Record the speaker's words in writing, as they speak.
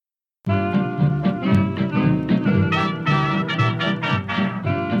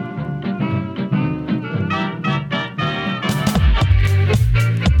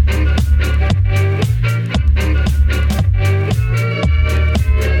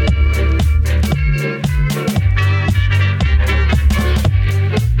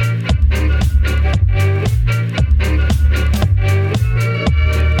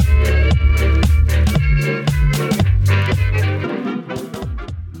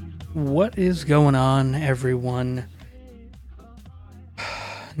What is going on, everyone?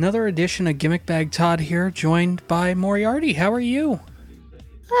 Another edition of Gimmick Bag Todd here, joined by Moriarty. How are you?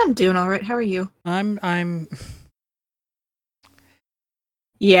 I'm doing all right. How are you? I'm.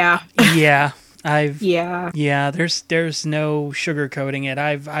 Yeah. Yeah. Yeah. Yeah. There's no sugarcoating it.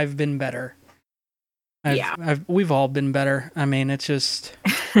 I've been better. We've all been better. I mean, it's just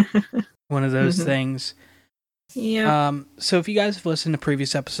one of those things. Yeah. So if you guys have listened to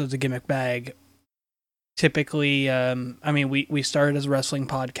previous episodes of Gimmick Bag, typically, we started as a wrestling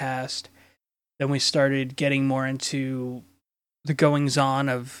podcast. Then we started getting more into the goings on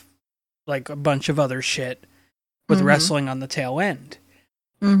of like a bunch of other shit with wrestling on the tail end.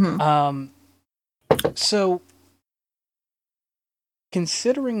 So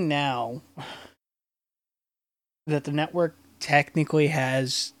considering now that the network technically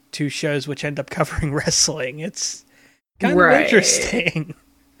has two shows which end up covering wrestling, it's kind of interesting.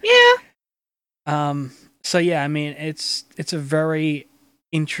 Yeah. So yeah, I mean, it's a very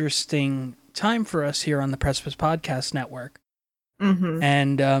interesting time for us here on the Precipice Podcast Network.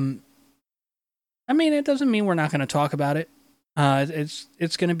 And I mean, it doesn't mean we're not going to talk about it.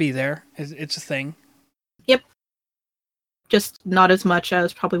 It's going to be there. It's a thing. Yep. Just not as much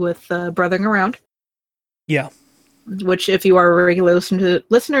as probably with Brothering Around. Yeah. Which, if you are a regular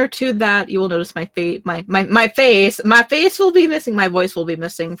listener to that, you will notice my face. My face will be missing. My voice will be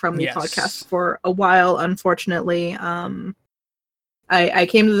missing from the podcast for a while. Unfortunately, I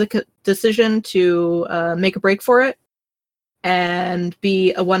came to the decision to make a break for it and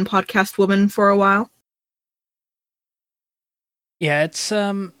be a one podcast woman for a while. Yeah, it's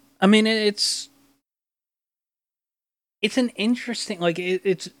I mean, it's an interesting, like,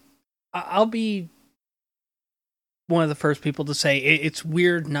 it's I'll be one of the first people to say it's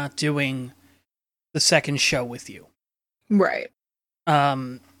weird not doing the second show with you. Right. I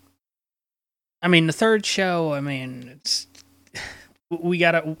mean, the third show, I mean, it's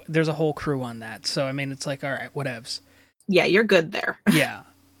there's a whole crew on that. So, I mean, it's like, all right, whatevs. Yeah, you're good there. Yeah.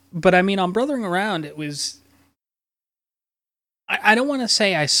 But, I mean, on Brothering Around, it was... I don't want to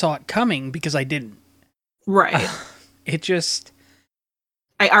say I saw it coming, because I didn't. Right. It just...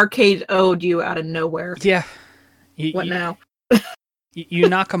 I arcade-o'd you out of nowhere. Yeah. What now? You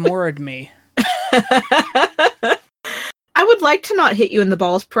Nakamura'd me. I would like to not hit you in the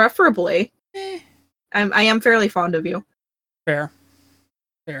balls, preferably. I am fairly fond of you. Fair.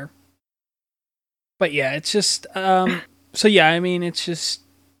 But yeah, it's just... So yeah, I mean, it's just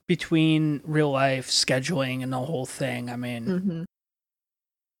between real life, scheduling, and the whole thing. I mean...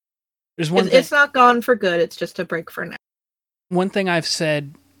 There's one thing... It's not gone for good, it's just a break for now. One thing I've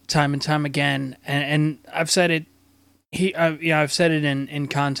said time and time again, and I've said it... I've said it in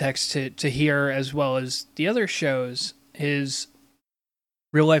context to here as well as the other shows, is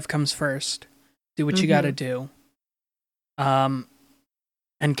real life comes first. Do what you gotta do. And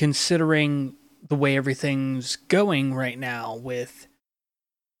considering the way everything's going right now with,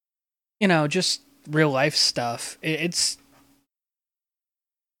 just real life stuff, it's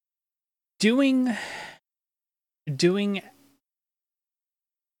doing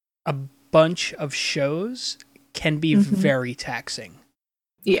a bunch of shows can be very taxing.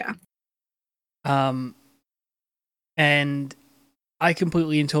 Yeah. And I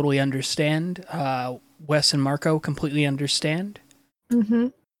completely and totally understand. Wes and Marco completely understand.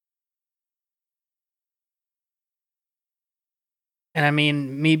 And I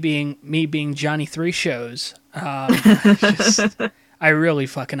mean, me being Johnny Three Shows, I really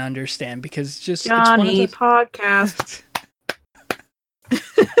fucking understand, because just Johnny podcast.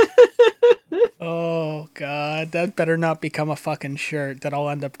 Oh god, that better not become a fucking shirt that I'll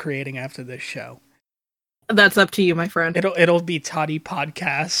end up creating after this show. That's up to you, my friend. It'll be Toddy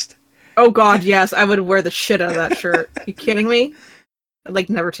Podcast. Oh god, yes, I would wear the shit out of that shirt. You kidding me?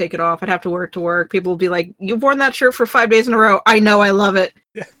 I'd never take it off. I'd have to wear it to work. People will be like, "You've worn that shirt for 5 days in a row." I know, I love it.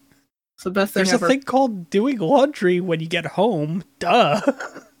 Yeah. It's the best thing ever. There's a thing called doing laundry when you get home. Duh.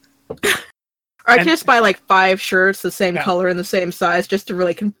 Or I can just buy 5 shirts the same color and the same size just to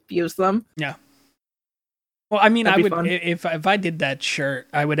really confuse them. Yeah. Well, I mean, That'd I would, if I did that shirt,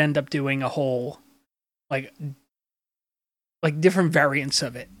 I would end up doing a whole, different variants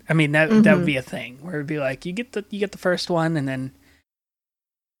of it. I mean, that would be a thing where it'd be like, you get the first one, and then,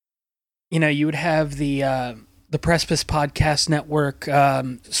 you would have the Precipice Podcast Network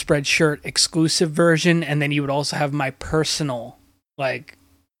Spreadshirt exclusive version, and then you would also have my personal,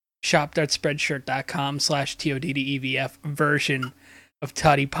 shop.spreadshirt.com/TODDEVF version of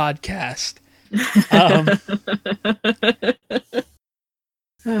Toddy Podcast.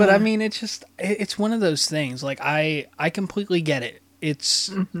 But I mean, it's one of those things. I completely get it. It's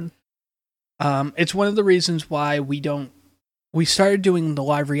It's one of the reasons why we started doing the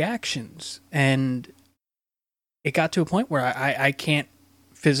live reactions, and it got to a point where I can't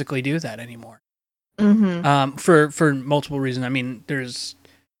physically do that anymore. For multiple reasons. I mean, there's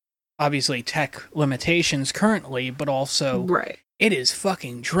obviously tech limitations currently, but also it is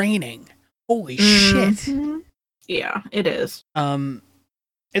fucking draining. Holy shit. Yeah, it is.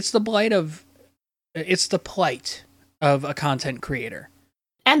 It's the plight of a content creator.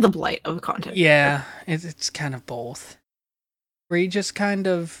 And the blight of content. Yeah, it's kind of both. Where you just kind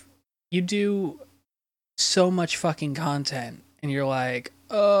of, you do so much fucking content, and you're like,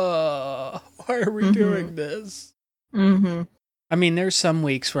 oh, why are we doing this? I mean, there's some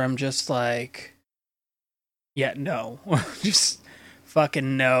weeks where I'm just like, yeah, no. Just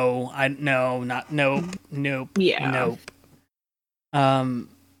fucking no. Nope. Yeah. Nope. And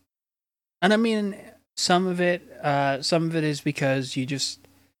I mean, some of it is because you just,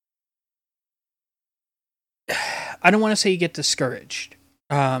 I don't want to say you get discouraged,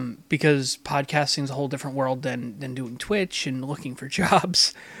 because podcasting is a whole different world than doing Twitch and looking for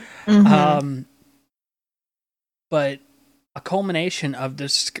jobs. But a culmination of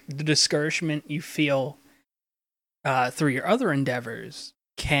the discouragement you feel through your other endeavors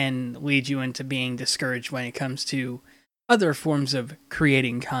can lead you into being discouraged when it comes to other forms of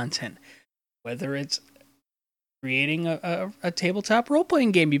creating content, whether it's creating a tabletop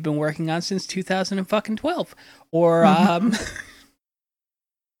role-playing game you've been working on since 2012, or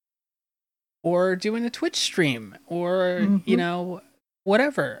or doing a Twitch stream, or you know,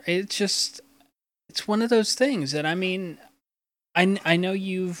 whatever. It's one of those things. And I mean, I know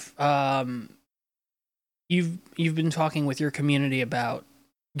you've been talking with your community about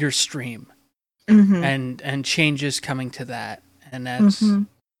your stream and changes coming to that, and that's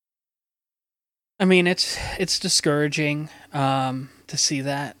I mean, it's discouraging to see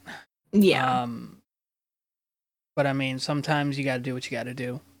that. Yeah. But I mean, sometimes you got to do what you got to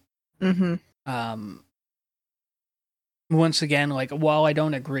do. Once again, like, while I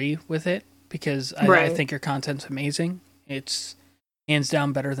don't agree with it, because I think your content's amazing, it's hands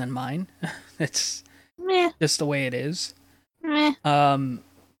down better than mine. It's just the way it is.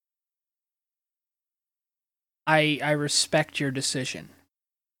 I respect your decision.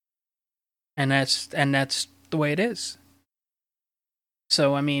 And that's the way it is.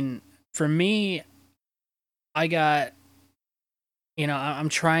 So, I mean, for me, I got, you know, I'm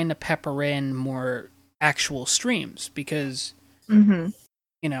trying to pepper in more actual streams because, you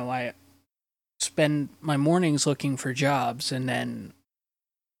know, I spend my mornings looking for jobs, and then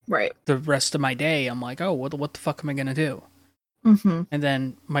the rest of my day, I'm like, oh, what the fuck am I going to do? And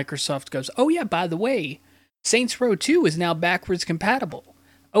then Microsoft goes, oh yeah, by the way, Saints Row 2 is now backwards compatible.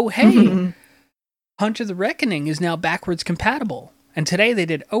 Oh, hey, Hunt of the Reckoning is now backwards compatible. And today they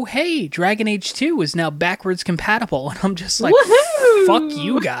did, oh, hey, Dragon Age 2 is now backwards compatible. And I'm just like, woohoo! Fuck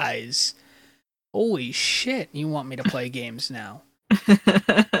you guys. Holy shit, you want me to play games now.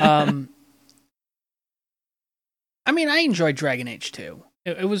 I mean, I enjoyed Dragon Age 2.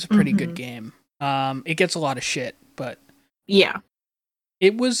 It was a pretty good game. It gets a lot of shit, but yeah,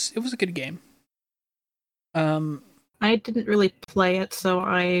 it was a good game. I didn't really play it, so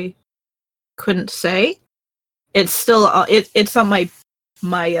I couldn't say. It's still it's on my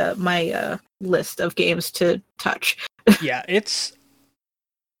list of games to touch. Yeah, it's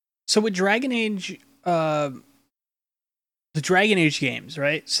so with Dragon Age, the Dragon Age games,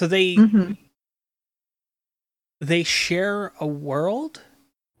 right? So they share a world.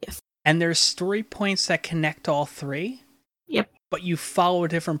 Yes. And there's story points that connect all three. Yep. But you follow a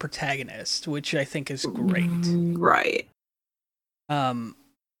different protagonist, which I think is great. Right. You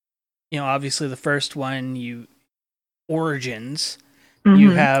know, obviously the first one, Origins,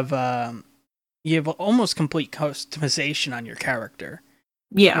 you have almost complete customization on your character.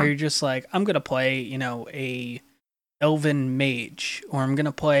 Yeah. Where you're just like, I'm gonna play, you know, a elven mage, or I'm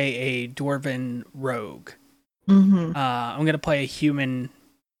gonna play a dwarven rogue. I'm gonna play a human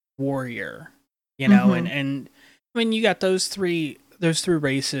warrior, you know, and I mean, you got those three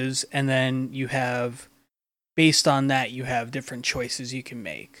races, and then you have, based on that, you have different choices you can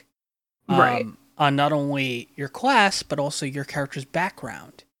make. Right. On not only your class, but also your character's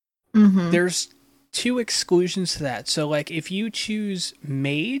background. There's two exclusions to that. So, like, if you choose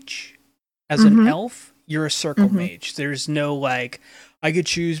mage as an elf, you're a circle mage. There's no, like, I could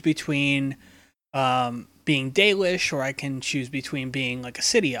choose between being Dalish, or I can choose between being, like, a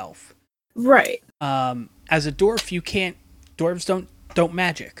city elf. Right. As a dwarf, you can't. Dwarves don't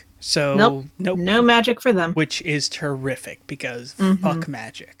magic. So nope. No magic for them. Which is terrific, because fuck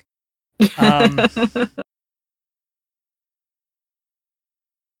magic.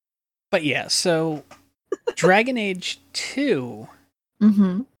 But yeah, so Dragon Age 2,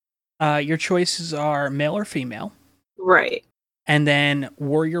 your choices are male or female. Right. And then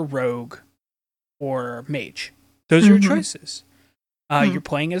warrior, rogue, or mage. Those are your choices. You're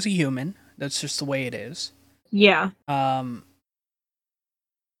playing as a human. That's just the way it is. Yeah.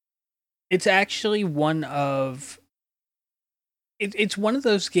 It's actually one of... It's one of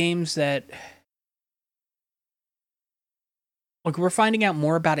those games that... Like, we're finding out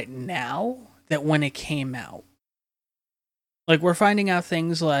more about it now than when it came out. Like, we're finding out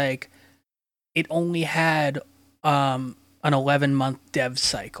things like it only had an 11-month dev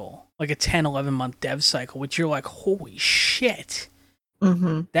cycle. Like a 10, 11-month dev cycle, which you're like, holy shit.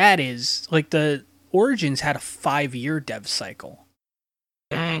 That is... Like, the Origins had a 5-year dev cycle.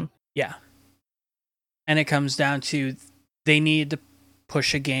 Dang. Yeah. And it comes down to they need to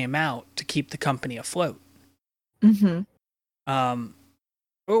push a game out to keep the company afloat. It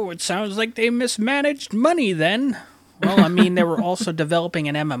sounds like they mismanaged money then. Well, I mean, they were also developing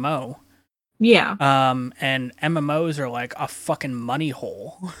an MMO. Yeah. And MMOs are like a fucking money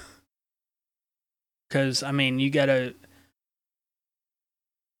hole. Because, I mean, you gotta...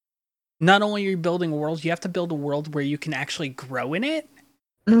 Not only are you building a world, you have to build a world where you can actually grow in it.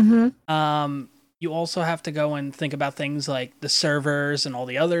 You also have to go and think about things like the servers and all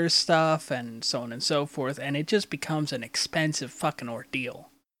the other stuff and so on and so forth. And it just becomes an expensive fucking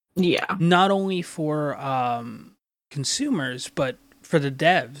ordeal. Yeah. Not only for consumers, but for the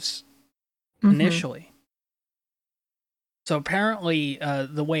devs initially. So apparently,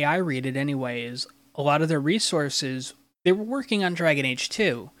 the way I read it anyway is a lot of their resources, they were working on Dragon Age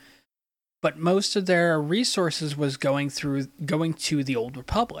 2, but most of their resources was going to the Old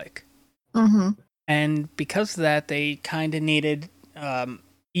Republic. And because of that, they kind of needed...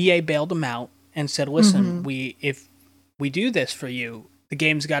 EA bailed them out and said, listen, if we do this for you, the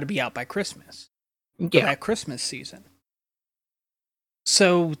game's got to be out by Christmas. Yeah. That Christmas season.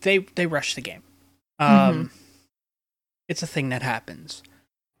 So they rushed the game. It's a thing that happens.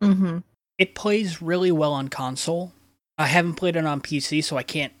 It plays really well on console. I haven't played it on PC, so I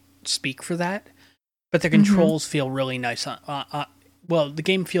can't speak for that. But the controls feel really nice on... the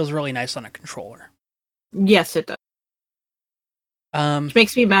game feels really nice on a controller. Yes, it does. Which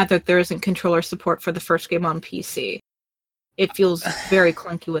makes me mad that there isn't controller support for the first game on PC. It feels very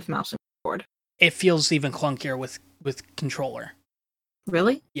clunky with mouse and keyboard. It feels even clunkier with controller.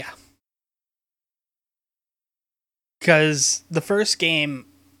 Really? Yeah. Because the first game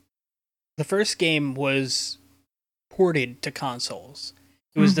was ported to consoles.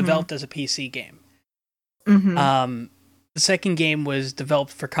 It was developed as a PC game. The second game was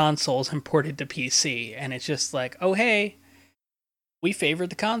developed for consoles and ported to PC, and it's just like, oh hey, we favored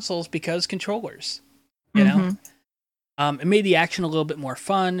the consoles because controllers, you know. It made the action a little bit more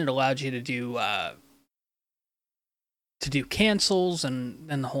fun. It allowed you to do cancels and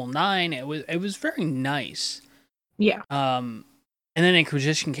the whole nine. It was very nice. Yeah. And then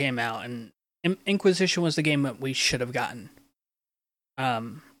Inquisition came out, and Inquisition was the game that we should have gotten.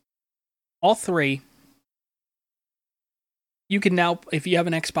 All three. You can now, if you have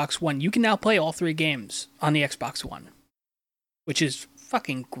an Xbox One, you can now play all three games on the Xbox One, which is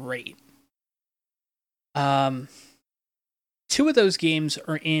fucking great. 2 of those games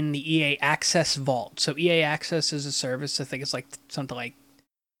are in the EA Access Vault. So EA Access is a service. I think it's like something like,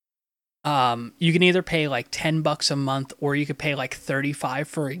 you can either pay like $10 a month or you could pay like $35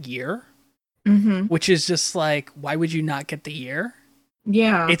 for a year, which is just like, why would you not get the year?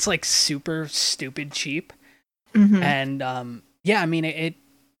 Yeah. It's like super stupid cheap. And I mean, it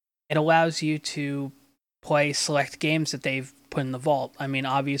allows you to play select games that they've put in the vault. I mean,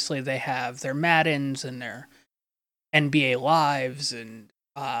 obviously they have their Maddens and their NBA Lives and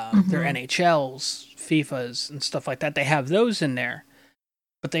their NHLs, FIFAs, and stuff like that. They have those in there,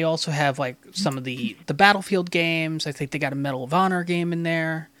 but they also have like some of the Battlefield games. I think they got a Medal of Honor game in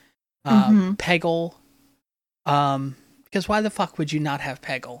there, Peggle. Because why the fuck would you not have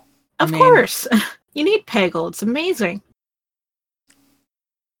Peggle? Of course. You need Peggle. It's amazing.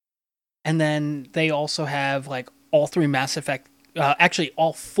 And then they also have like all 3 Mass Effect, actually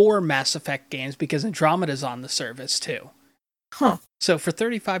all 4 Mass Effect games because Andromeda's on the service too. So for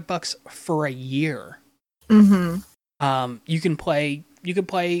 $35 for a year, you can play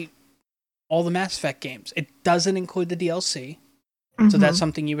all the Mass Effect games. It doesn't include the DLC, so that's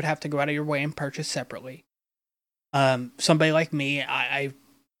something you would have to go out of your way and purchase separately. Somebody like me, I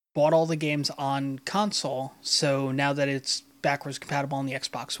bought all the games on console, so now that it's backwards compatible on the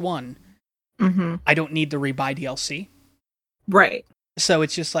Xbox One, I don't need to rebuy DLC. Right. So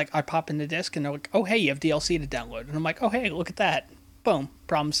it's just like, I pop in the disc and they're like, oh hey, you have DLC to download. And I'm like, oh hey, look at that. boom,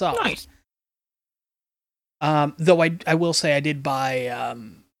 problem solved. Nice. Though I will say I did buy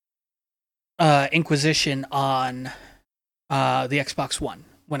Inquisition on the Xbox One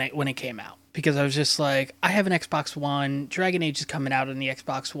when it came out, because I was just like, I have an Xbox One, Dragon Age is coming out on the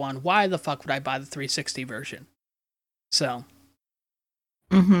Xbox One. Why the fuck would I buy the 360 version? So,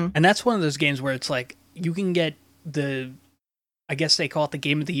 and that's one of those games where it's like you can get I guess they call it the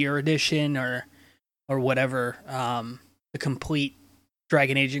Game of the Year edition or whatever, the complete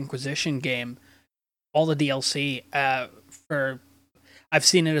Dragon Age Inquisition game, all the DLC I've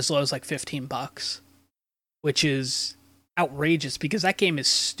seen it as low as like $15, which is outrageous because that game is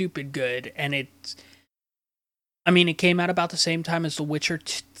stupid good, and it came out about the same time as The Witcher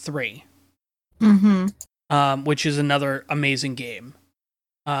 3, which is another amazing game.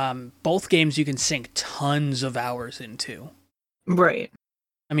 Both games you can sink tons of hours into. Right.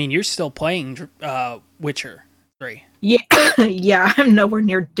 I mean, you're still playing Witcher 3. Yeah, yeah, I'm nowhere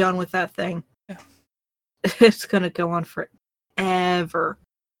near done with that thing. Yeah. It's gonna go on forever.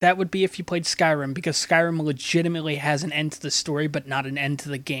 That would be if you played Skyrim, because Skyrim legitimately has an end to the story, but not an end to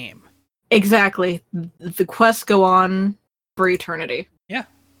the game. Exactly. The quests go on for eternity. Yeah.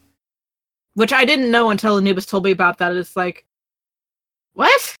 Which I didn't know until Anubis told me about that. It's like,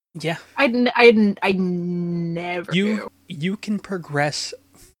 what? Yeah. I never knew. You can progress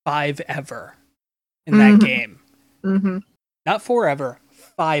 5 ever in that game. Not forever,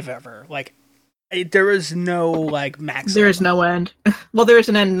 5 ever. Like, there is no, like, maximum. There is no end. Well, there is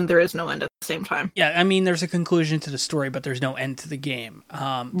an end and there is no end at the same time. Yeah, I mean, there's a conclusion to the story, but there's no end to the game.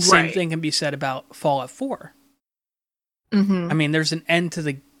 Same thing can be said about Fallout 4. I mean, there's an end to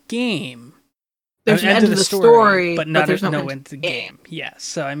the game. There's an end to the story, but there's no end to the game. Yeah,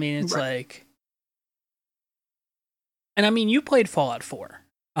 so, I mean, it's like... And, I mean, you played Fallout 4.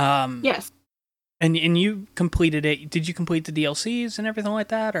 Yes. And you completed it. Did you complete the DLCs and everything like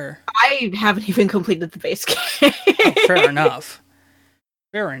that, or? I haven't even completed the base game. Oh, fair enough.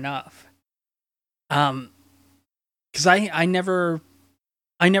 Fair enough. Because I never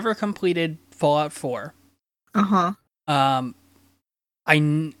completed Fallout 4.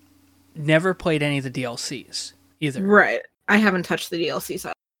 Never played any of the DLCs either. Right. I haven't touched the DLCs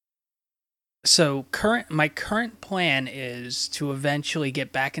either. So my current plan is to eventually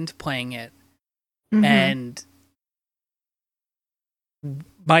get back into playing it. And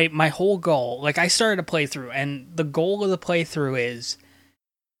my whole goal, like, I started a playthrough, and the goal of the playthrough is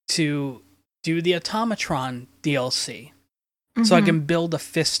to do the Automatron DLC, so I can build a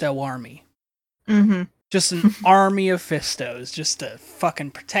Fisto army. Just an army of Fistos, just to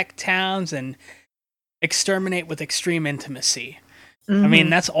fucking protect towns and exterminate with extreme intimacy. I mean,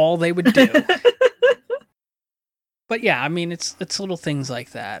 that's all they would do. But yeah, I mean, it's little things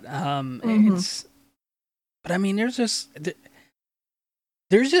like that. But I mean, there's just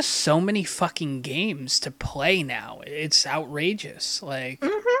so many fucking games to play now. It's outrageous. Like,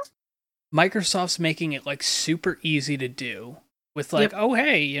 Microsoft's making it, like, super easy to do with, like, oh,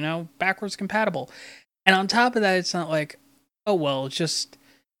 hey, you know, backwards compatible. And on top of that, it's not like, oh, well, just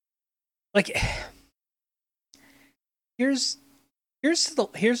like, here's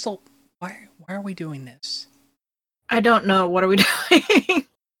the why are we doing this? I don't know. What are we doing?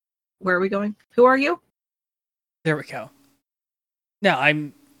 Where are we going? Who are you? There we go.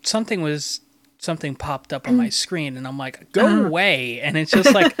 No, something popped up on my screen, and I'm like, go away. And it's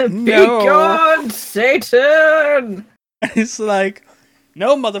just like, no. Be gone, Satan! And it's like,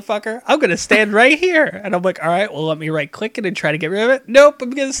 no, motherfucker, I'm going to stand right here. And I'm like, all right, well, let me right click it and try to get rid of it. Nope,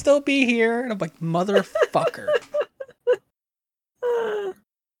 I'm going to still be here. And I'm like, motherfucker.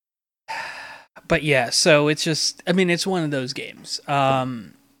 But yeah, so it's just, I mean, it's one of those games.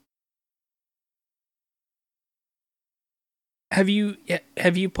 Have you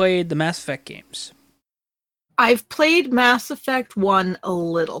played the Mass Effect games? I've played Mass Effect 1 a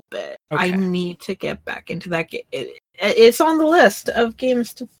little bit. Okay. I need to get back into that game. It's on the list of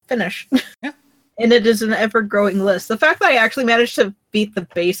games to finish. Yeah. And it is an ever-growing list. The fact that I actually managed to beat the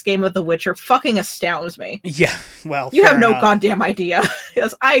base game of The Witcher fucking astounds me. Yeah, well, you have no goddamn idea.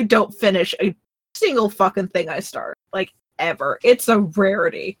 Because I don't finish a single fucking thing I start. Like, ever. It's a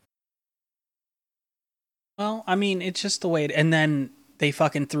rarity. Well, I mean, it's just the way and then they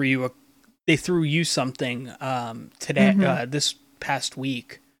fucking threw you something today, this past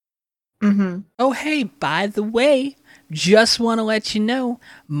week. Oh, hey, by the way, just want to let you know,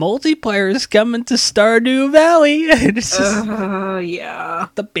 multiplayer is coming to Stardew Valley. It's just, yeah.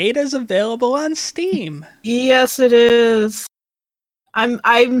 The beta's available on Steam. Yes, it is.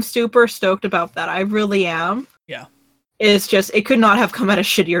 I'm super stoked about that. I really am. Yeah. It's just, it could not have come at a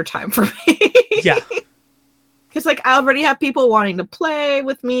shittier time for me. Yeah. Because like I already have people wanting to play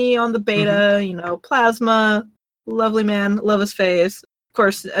with me on the beta. You know, Plasma, lovely man, love his face. Of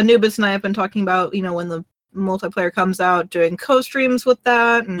course, Anubis and I have been talking about, you know, when the multiplayer comes out, doing co-streams with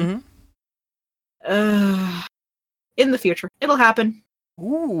that, and in the future, it'll happen.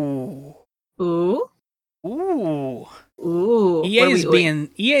 Ooh. Ooh. Ooh. Ooh. EA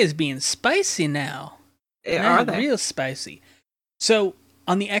is being spicy now. Are they? Real spicy. So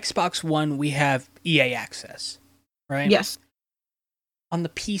on the Xbox One, we have EA Access, right? Yes. On the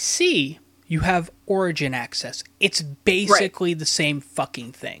PC, you have Origin Access. It's basically the same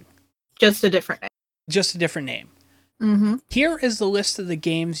fucking thing. Just a different name. Just a different name. Mm-hmm. Here is the list of the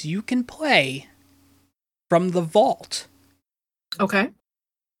games you can play from the Vault. Okay.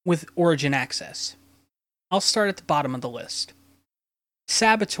 With Origin Access. I'll start at the bottom of the list.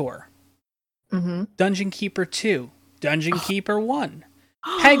 Saboteur. Mm-hmm. Dungeon Keeper 2. Dungeon Keeper 1.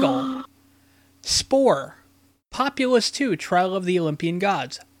 Peggle. Spore. Populous 2. Trial of the Olympian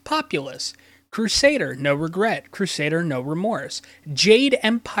Gods. Populous. Crusader. No Regret. Crusader. No Remorse. Jade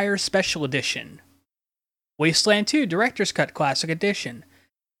Empire Special Edition. Wasteland 2. Director's Cut Classic Edition.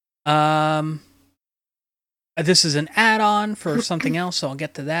 This is an add-on for something else, so I'll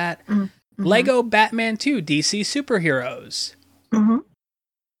get to that. Mm-hmm. Lego Batman 2 DC Superheroes.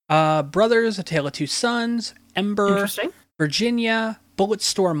 Mm-hmm. Brothers, A Tale of Two Sons, Ember, Virginia,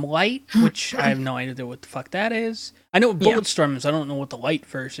 Bulletstorm Light, which I have no idea what the fuck that is. I know what Bulletstorm is, I don't know what the light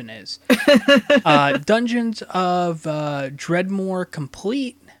version is. Dungeons of Dreadmore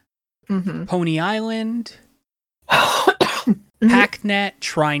Complete, Pony Island, Hacknet,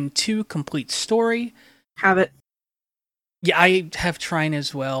 Trine 2 Complete Story. Have it. Yeah, I have Trine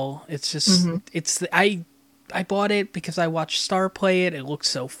as well. It's just, I bought it because I watched Star play it. It looked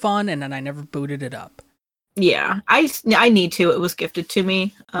so fun, and then I never booted it up. Yeah, I need to. It was gifted to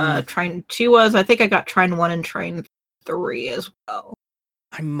me. Trine 2 was. I think I got Trine 1 and Trine 3 as well.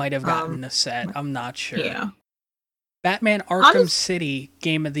 I might have gotten a set. I'm not sure. Yeah. Batman Arkham City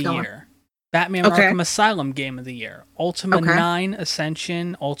Game of the Year. Batman Arkham Asylum Game of the Year. Ultima 9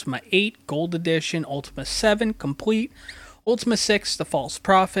 Ascension. Ultima 8 Gold Edition. Ultima 7 Complete. Ultima 6 The False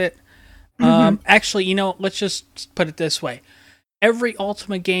Prophet. Actually, you know, let's just put it this way. Every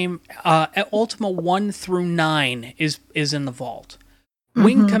Ultima game, Ultima 1 through 9 is in the vault.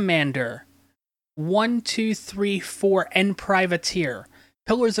 Wing Commander, 1, 2, 3, 4, and Privateer.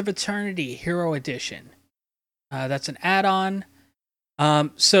 Pillars of Eternity Hero Edition. That's an add-on.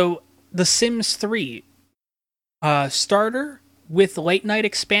 So, The Sims 3 starter with late night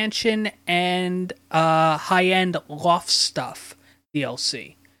expansion and high-end loft stuff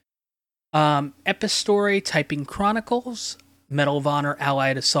DLC. Epistory Typing Chronicles, Medal of Honor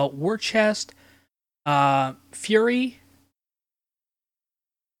Allied Assault War Chest, Fury,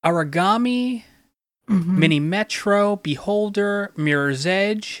 Origami, Mini Metro, Beholder, Mirror's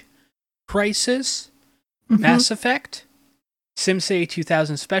Edge, Crisis, Mass Effect, SimCity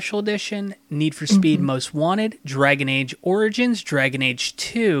 2000 Special Edition, Need for Speed Most Wanted, Dragon Age Origins, Dragon Age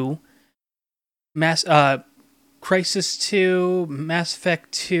 2, Crisis 2, Mass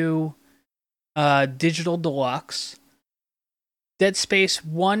Effect 2, Digital Deluxe, Dead Space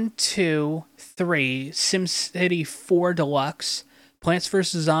 1, 2, 3, SimCity 4 Deluxe, Plants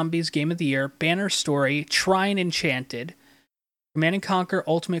vs. Zombies Game of the Year, Banner Story, Trine Enchanted, Command & Conquer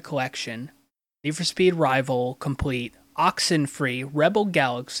Ultimate Collection, Need for Speed Rival Complete, Oxenfree, Rebel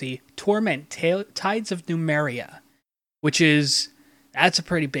Galaxy, Torment, Tides of Numeria, that's a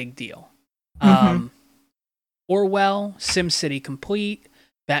pretty big deal. Orwell, SimCity Complete,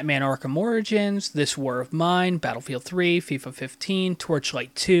 Batman Arkham Origins, This War of Mine, Battlefield 3, FIFA 15,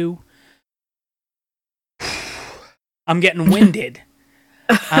 Torchlight 2. I'm getting winded.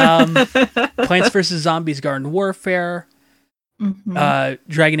 Plants vs. Zombies Garden Warfare,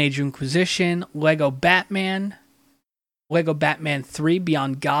 Dragon Age Inquisition, Lego Batman 3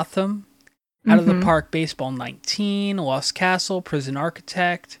 Beyond Gotham, Out of the Park Baseball 19, Lost Castle, Prison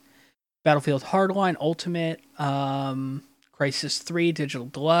Architect, Battlefield Hardline Ultimate, Crisis 3 Digital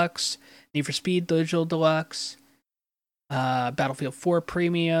Deluxe, Need for Speed Digital Deluxe, Battlefield 4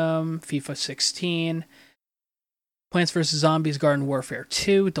 Premium, FIFA 16, Plants vs. Zombies Garden Warfare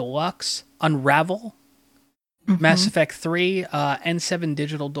 2 Deluxe, Unravel, Mass Effect 3, N7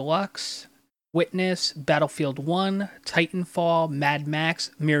 Digital Deluxe, Witness, Battlefield 1, Titanfall, Mad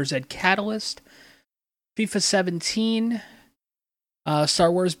Max, Mirror's Edge Catalyst, FIFA 17,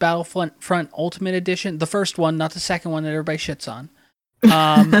 Star Wars Battlefront Ultimate Edition, the first one, not the second one that everybody shits on.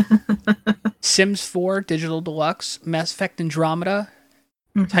 Sims 4 Digital Deluxe, Mass Effect Andromeda,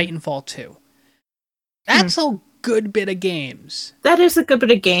 Titanfall 2. That's a good bit of games. That is a good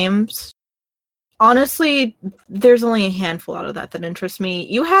bit of games. Honestly, there's only a handful out of that interests me.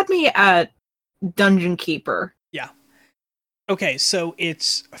 You had me at Dungeon Keeper. Yeah. Okay, so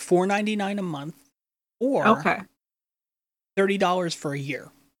it's $4.99 a month or Okay. $30 for a year.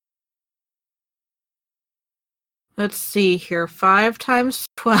 Let's see here. 5 times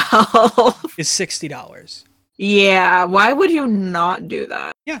 12 is $60. Yeah, why would you not do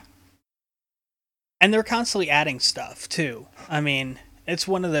that? Yeah. And they're constantly adding stuff, too. I mean, it's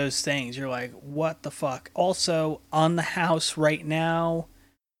one of those things. You're like, what the fuck? Also, on the house right now,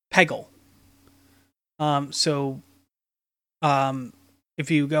 Peggle.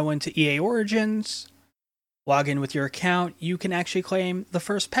 If you go into EA Origins, log in with your account, you can actually claim the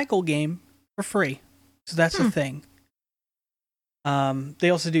first Peggle game for free. So that's the thing. They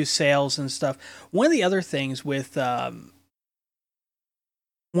also do sales and stuff. One of the other things with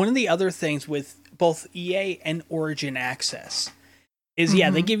both EA and Origin Access is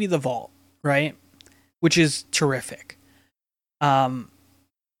they give you the vault, right? Which is terrific. And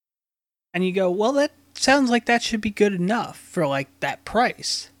you go, well, that sounds like that should be good enough for like that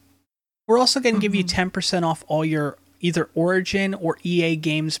price. We're also going to give you 10% off all your either Origin or EA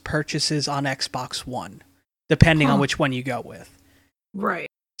games purchases on Xbox One, depending on which one you go with. Right.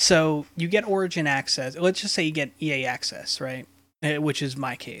 So you get Origin Access. Let's just say you get EA Access, right? Which is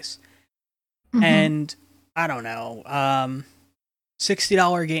my case. And I don't know,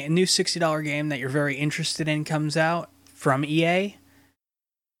 $60 game, a new $60 game that you're very interested in comes out from EA.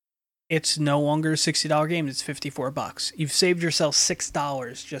 It's no longer a $60 game. It's $54. You've saved yourself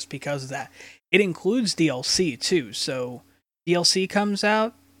 $6 just because of that. It includes DLC too. So DLC comes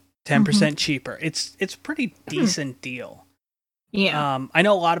out 10% cheaper. It's a pretty decent deal. Yeah. I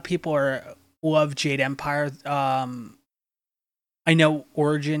know a lot of people love Jade Empire. I know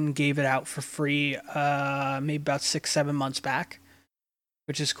Origin gave it out for free maybe about 6-7 months back,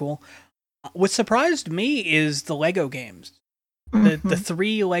 which is cool. What surprised me is the Lego games. The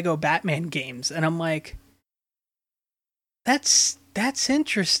 3 Lego Batman games, and I'm like, that's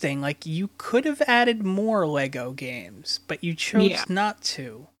interesting. Like, you could have added more Lego games, but you chose not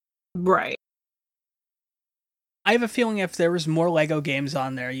to. Right. I have a feeling if there was more Lego games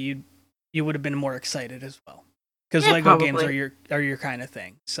on there, you would have been more excited as well, because Lego games are your kind of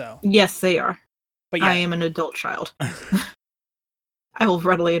thing. So yes, they are. But I am an adult child. I will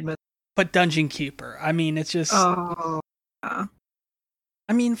readily admit. But Dungeon Keeper, I mean, it's just.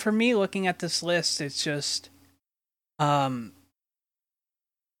 I mean, for me, looking at this list, it's just, I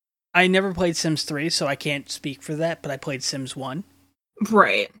never played Sims 3, so I can't speak for that, but I played Sims 1.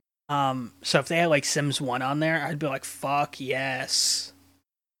 Right. So if they had, like, Sims 1 on there, I'd be like, fuck yes.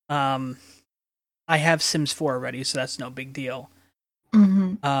 I have Sims 4 already, so that's no big deal.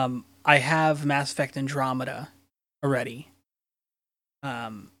 I have Mass Effect Andromeda already.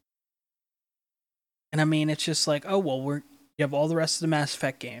 And I mean, it's just like, oh, well, you have all the rest of the Mass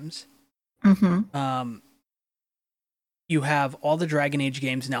Effect games. You have all the Dragon Age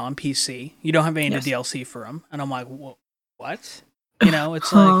games now on PC. You don't have any of the DLC for them. And I'm like, what? You know,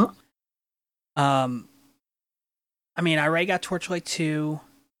 it's like... I mean, I already got Torchlight 2.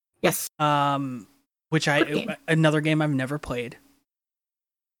 Yes. Which another game I've never played.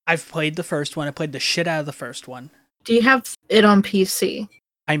 I've played the first one. I played the shit out of the first one. Do you have it on PC?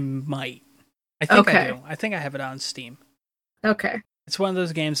 I might. I think I do. I think I have it on Steam. Okay. It's one of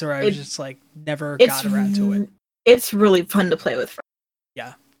those games where I was just like never got around to it. It's really fun to play with friends.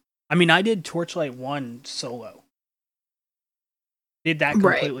 Yeah. I mean, I did Torchlight 1 solo. Did that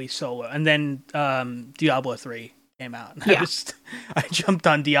completely solo. And then Diablo 3 came out. And I jumped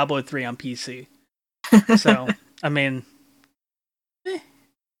on Diablo 3 on PC. So, I mean,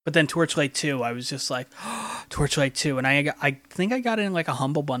 But then Torchlight 2, I was just like, oh, Torchlight 2. And I think I got it in like a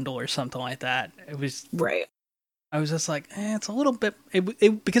Humble Bundle or something like that. It was... Right. I was just like, it's a little bit...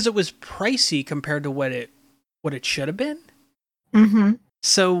 because it was pricey compared to what it should have been.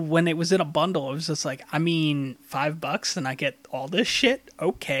 So when it was in a bundle, it was just like, I mean, $5 and I get all this shit?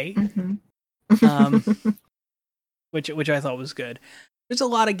 Okay. Which I thought was good. There's a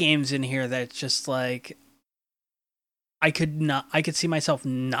lot of games in here that's just like... I could see myself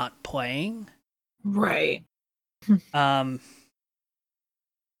not playing. Right. I'm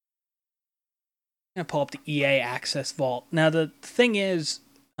gonna pull up the EA Access Vault. Now the thing is,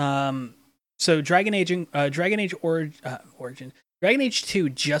 so Dragon Age Origin, Dragon Age 2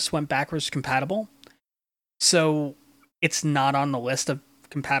 just went backwards compatible. So it's not on the list of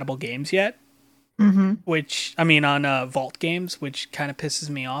compatible games yet. Which, I mean, on Vault games, which kind of pisses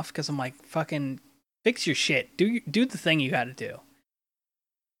me off because I'm like, fucking fix your shit. Do the thing you got to do.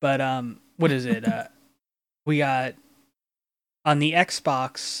 But what is it? We got On the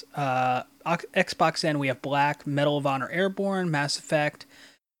Xbox, Xbox N, we have Black, Medal of Honor Airborne, Mass Effect,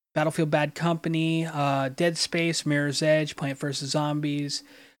 Battlefield Bad Company, Dead Space, Mirror's Edge, Plant vs. Zombies,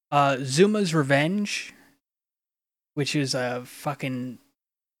 Zuma's Revenge, which is a fucking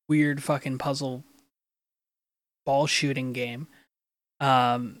weird fucking puzzle ball shooting game.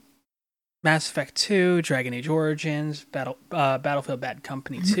 Mass Effect 2, Dragon Age Origins, Battlefield Bad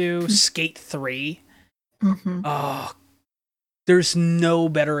Company 2, Skate 3. Mm-hmm. Oh, there's no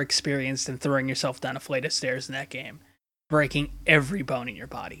better experience than throwing yourself down a flight of stairs in that game, breaking every bone in your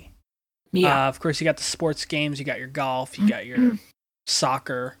body. Yeah. Of course, you got the sports games, you got your golf, you got your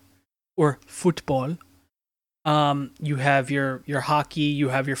soccer or football. You have your hockey, you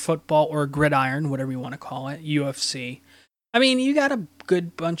have your football or gridiron, whatever you want to call it, UFC. I mean, you got a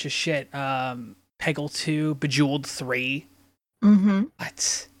good bunch of shit. Peggle 2, Bejeweled 3. Mm-hmm.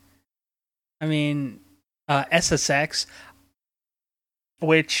 What? I mean, SSX,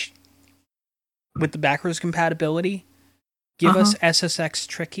 which, with the backwards compatibility, give us SSX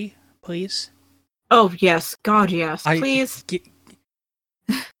Tricky, please. Oh, yes. God, yes. Please.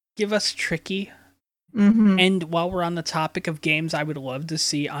 Give us Tricky. Mm-hmm. And while we're on the topic of games I would love to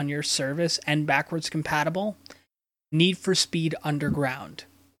see on your service and backwards compatible, Need for Speed Underground.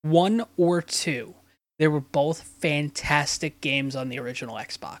 1 or 2. They were both fantastic games on the original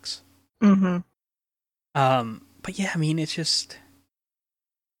Xbox. Mm-hmm. But yeah, I mean, it's just...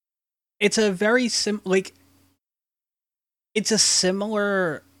 It's a very it's a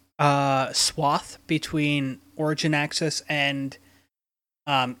similar swath between Origin Access and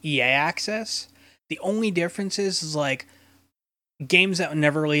EA Access. The only difference is like games that were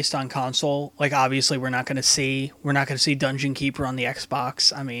never released on console. Like obviously we're not gonna see Dungeon Keeper on the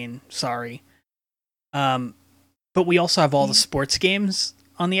Xbox. I mean, sorry. But we also have all the sports games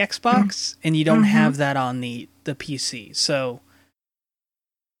on the Xbox, and you don't have that on the PC. So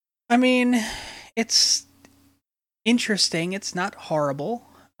I mean, it's interesting. It's not horrible.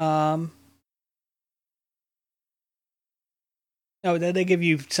 No, they give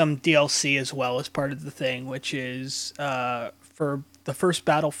you some DLC as well as part of the thing, which is for the first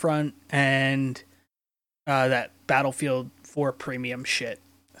Battlefront and that Battlefield 4 premium shit.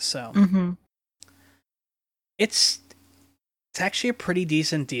 So it's actually a pretty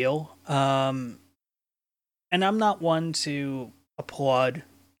decent deal. And I'm not one to applaud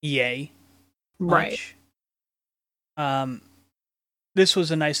EA much. Right. This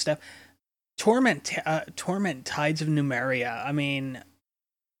was a nice step. Torment Tides of Numeria. I mean,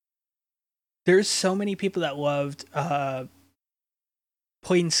 there's so many people that loved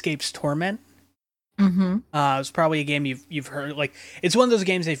Planescape's Torment. It's probably a game you've heard. Like, it's one of those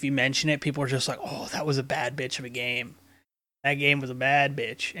games that if you mention it, people are just like, "Oh, that was a bad bitch of a game. That game was a bad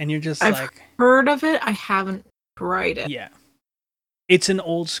bitch," and you're just I've heard of it. I haven't tried it. Yeah, it's an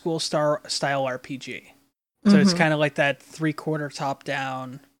old school style RPG. So it's kind of like that 3/4 top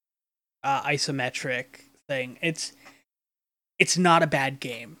down. Isometric thing. It's not a bad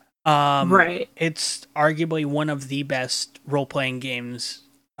game. Right. It's arguably one of the best role-playing games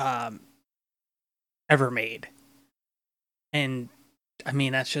ever made. And I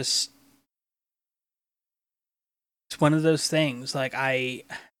mean, that's just, it's one of those things. Like I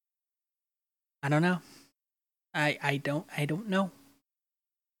don't know. I don't know.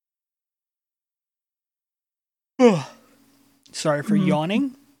 Sorry for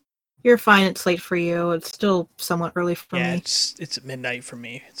yawning. You're fine. It's late for you. It's still somewhat early for me. Yeah, it's midnight for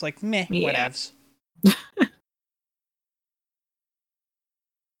me. It's like meh, whatevs.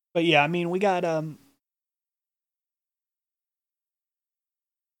 But yeah, I mean, we got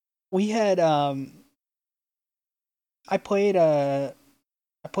we had I played a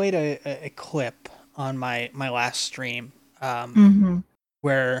clip on my last stream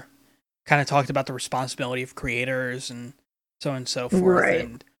where kind of talked about the responsibility of creators and so on and so forth. Right.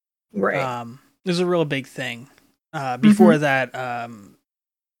 And right. It was a real big thing. Before that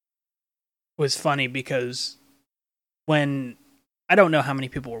was funny because when I don't know how many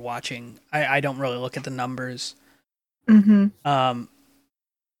people were watching. I don't really look at the numbers.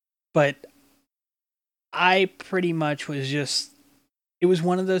 But I pretty much was just, it was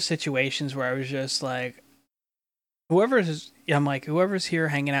one of those situations where I was just like, whoever's here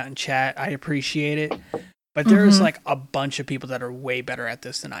hanging out in chat, I appreciate it. But there's like a bunch of people that are way better at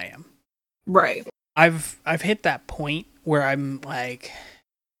this than I am. Right. I've hit that point where I'm like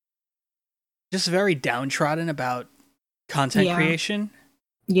just very downtrodden about content creation.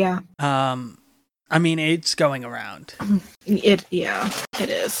 Yeah. I mean, it's going around. It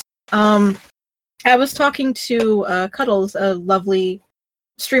is. I was talking to Cuddles, a lovely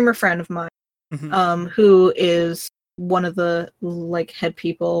streamer friend of mine, who is one of the like head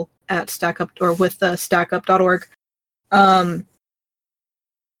people at StackUp or with the StackUp.org.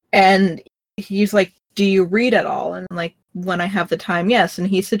 And he's like, "Do you read at all?" And like, when I have the time, yes. And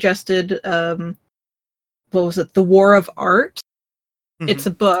he suggested, what was it? The War of Art. Mm-hmm. It's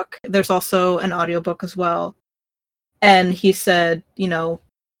a book. There's also an audiobook as well. And he said, you know,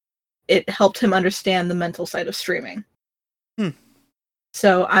 it helped him understand the mental side of streaming.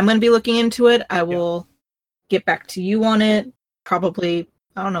 So I'm going to be looking into it. I will get back to you on it. Probably,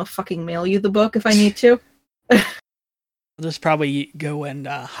 I don't know, fucking mail you the book if I need to. I'll just probably go and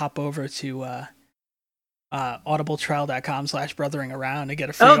hop over to audibletrial.com/brotheringaround to get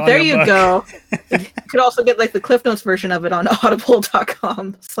a free audiobook. There you go. You could also get like the Cliff Notes version of it on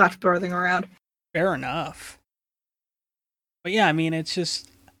audible.com/brotheringaround. Fair enough. But yeah, I mean, it's just,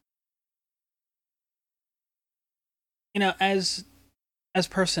 you know, as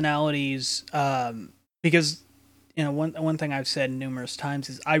personalities, because, you know, one thing I've said numerous times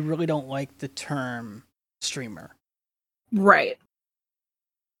is I really don't like the term streamer. Right.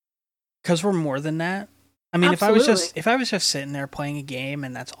 Because we're more than that. I mean, Absolutely. if I was just sitting there playing a game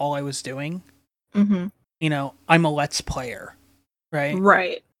and that's all I was doing, mm-hmm. you know, I'm a Let's Player, right?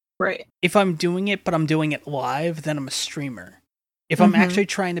 Right. If I'm doing it, but I'm doing it live, then I'm a streamer. If mm-hmm. I'm actually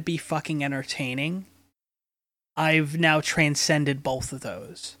trying to be fucking entertaining, I've now transcended both of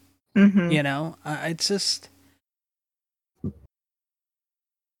those. Mm-hmm. You know, it's just.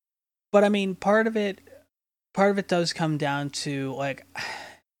 But I mean, part of it does come down to like,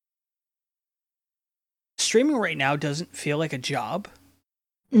 streaming right now doesn't feel like a job.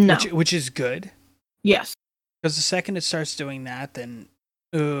 No, which is good. Yes, because the second it starts doing that, then,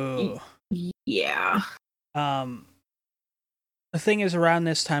 yeah. The thing is, around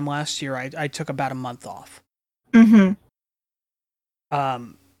this time last year, I took about a month off. Mm-hmm.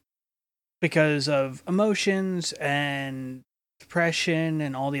 Because of emotions and depression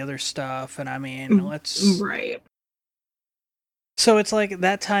and all the other stuff, and I mean, right. So it's like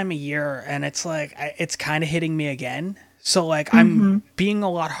that time of year, and it's like it's kind of hitting me again. So like mm-hmm. I'm being a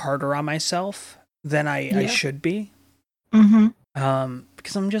lot harder on myself than I should be. Mm-hmm.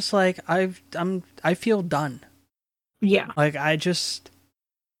 Because I'm just like I feel done. Yeah. Like I just,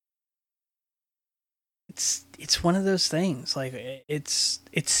 it's one of those things. Like it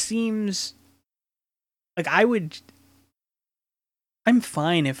seems like I'm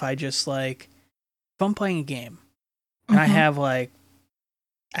fine if I just like, if I'm playing a game and I have like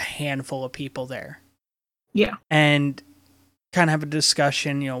a handful of people there. Yeah. And kind of have a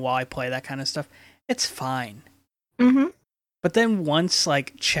discussion, you know, while I play that kind of stuff. It's fine. Mm-hmm. But then once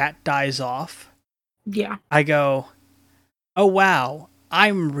like chat dies off, yeah, I go, oh wow,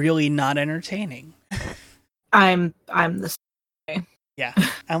 I'm really not entertaining. I'm the same way. Yeah.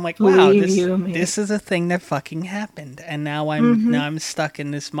 I'm like, wow, this is a thing that fucking happened. And now I'm stuck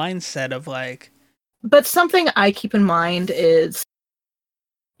in this mindset of like. But something I keep in mind is,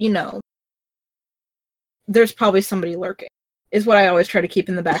 you know, there's probably somebody lurking, is what I always try to keep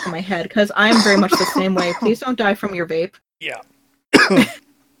in the back of my head, because I'm very much the same way. Please don't die from your vape. Yeah.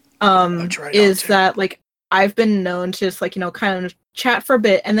 Is that like I've been known to just like, you know, kind of chat for a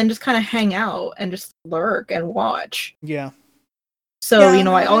bit and then just kind of hang out and just lurk and watch. Yeah. So, you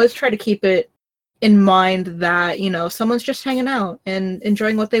know, I always try to keep it in mind that, you know, someone's just hanging out and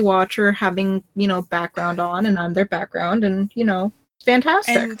enjoying what they watch or having, you know, background on, and I'm their background, and, you know, it's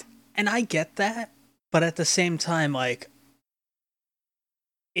fantastic. And I get that, but at the same time, like,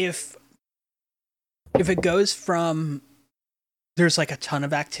 if it goes from there's like a ton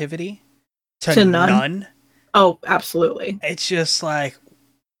of activity to none. Oh, absolutely. It's just like,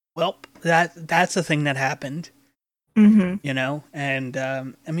 well, that's the thing that happened. Mm-hmm. You know? And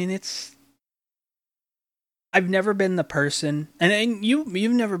I mean, I've never been the person, and you've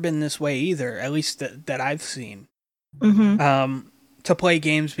never been this way either, at least that I've seen. Mm-hmm. To play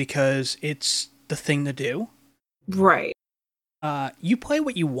games because it's the thing to do. Right. You play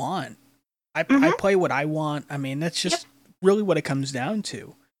what you want. I play what I want. I mean, that's just really what it comes down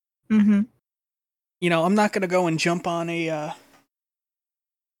to. Mm-hmm. You know, I'm not going to go and jump on I'm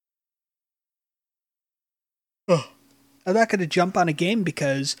not going to jump on a game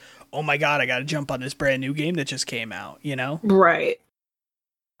because, oh my god, I got to jump on this brand new game that just came out, you know? Right.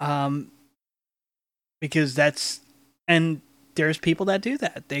 Because and there's people that do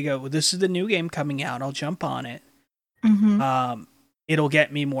that. They go, well, this is the new game coming out, I'll jump on it. Mm-hmm. It'll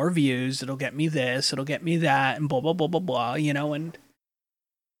get me more views, it'll get me this, it'll get me that, and blah, blah, blah, blah, blah, you know? And,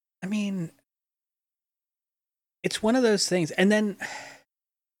 I mean, it's one of those things. And then,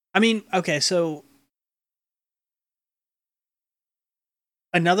 I mean, okay, so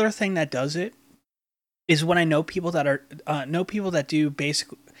another thing that does it is when I know people that do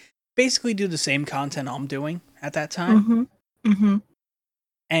basically do the same content I'm doing at that time. Mm-hmm. Mm-hmm.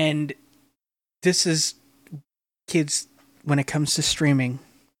 And this is kids when it comes to streaming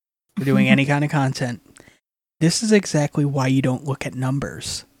or doing any kind of content. This is exactly why you don't look at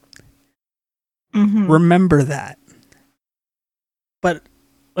numbers. Mm-hmm. Remember that. But,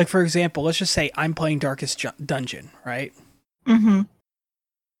 like, for example, let's just say I'm playing Darkest Dungeon, right? Mm-hmm.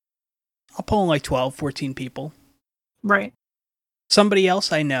 I'll pull in like 12, 14 people. Right. Somebody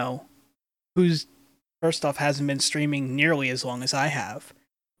else I know who's, first off, hasn't been streaming nearly as long as I have,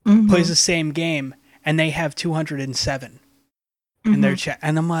 plays the same game, and they have 207 in their chat.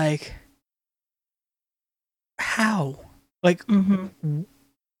 And I'm like, how? Like,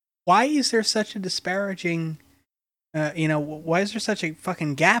 why is there such a disparaging, why is there such a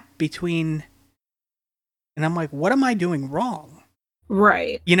fucking gap between, and I'm like, what am I doing wrong?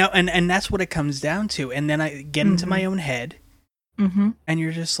 Right. And that's what it comes down to. And then I get into my own head, and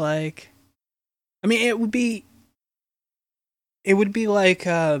you're just like, I mean, it would be like,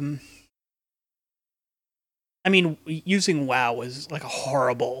 I mean, using WoW is like a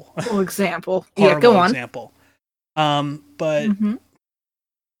horrible example. Horrible Go on. Example. But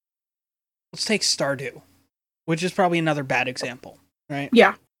let's take Stardew, which is probably another bad example, right?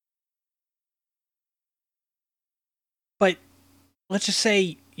 Yeah. But let's just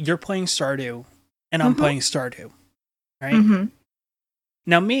say you're playing Stardew and I'm playing Stardew, right?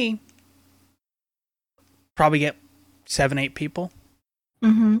 Now me, probably get 7-8 people.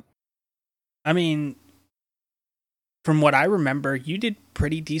 I mean, from what I remember, you did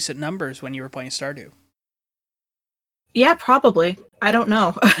pretty decent numbers when you were playing Stardew. Yeah, probably. I don't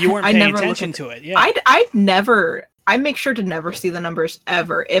know. You weren't paying attention to it. Yeah. I make sure to never see the numbers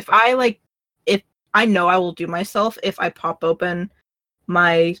ever. If I know I will do myself if I pop open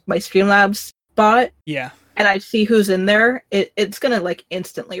my Streamlabs bot. Yeah. And I see who's in there, it's gonna like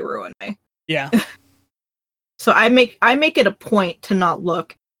instantly ruin me. Yeah. So I make it a point to not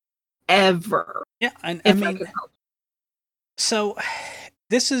look ever. Yeah, I mean, so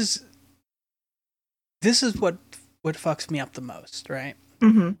this is what fucks me up the most, right?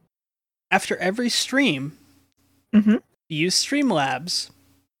 After every stream, you use Streamlabs.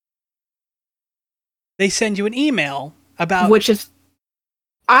 They send you an email about, which is,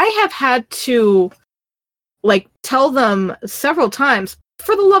 I have had to like tell them several times,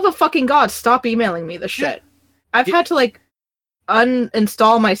 for the love of fucking God, stop emailing me this shit. I've had to like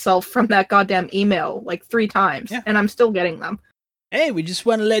uninstall myself from that goddamn email like 3 times, and I'm still getting them. Hey, we just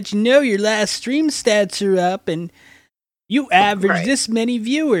want to let you know your last stream stats are up, and you averaged this many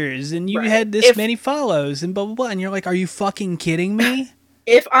viewers, and you had this many follows, and blah, blah, blah. And you're like, are you fucking kidding me?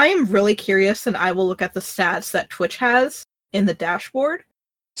 If I am really curious, then I will look at the stats that Twitch has in the dashboard.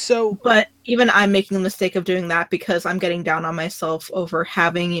 But even I'm making the mistake of doing that because I'm getting down on myself over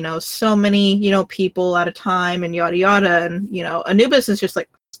having, so many, people at a time and yada yada. And, Anubis is just like,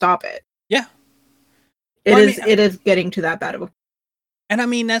 stop it. Yeah. It is getting to that bad of a. And I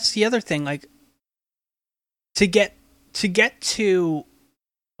mean, that's the other thing. Like, to get to,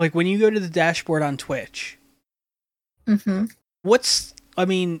 like, when you go to the dashboard on Twitch, they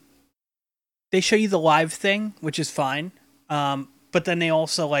show you the live thing, which is fine. But then they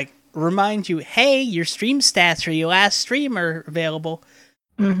also, like, remind you, hey, your stream stats for your last stream are available.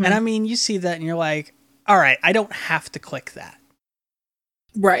 And I mean, you see that and you're like, all right, I don't have to click that.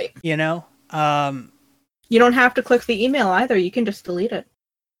 Right. You don't have to click the email either. You can just delete it.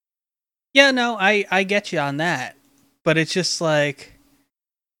 Yeah, no, I get you on that. But it's just like,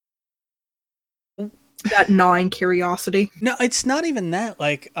 that gnawing curiosity. No, it's not even that.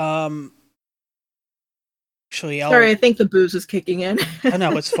 Like, actually, sorry, I think the booze is kicking in. Oh,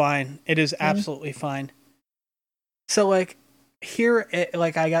 no, it's fine. It is absolutely fine. So, like, here,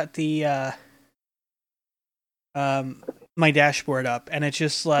 like, I got the my dashboard up, and it's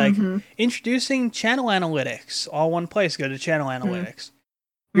just like introducing channel analytics, all one place. Go to channel analytics.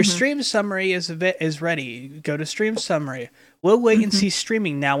 Your stream summary is ready. Go to stream summary. Low latency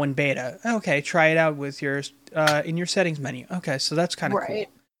streaming now in beta. Okay, try it out with your in your settings menu. Okay, so that's kind of cool.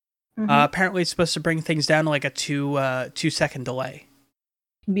 Apparently, it's supposed to bring things down to like a 2-second delay.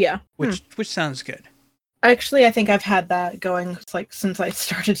 Yeah, which sounds good. Actually, I think I've had that going like since I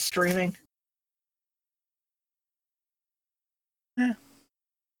started streaming. Yeah.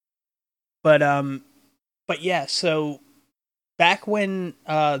 But yeah, so back when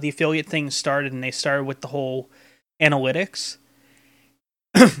the affiliate thing started and they started with the whole analytics,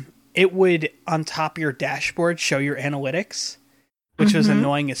 it would, on top of your dashboard, show your analytics, which was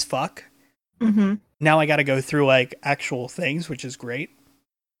annoying as fuck. Now I got to go through like actual things, which is great.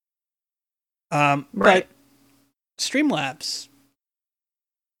 But Streamlabs,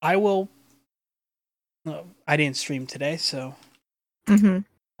 I will. I didn't stream today, so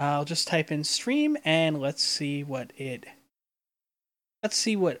I'll just type in stream and let's see what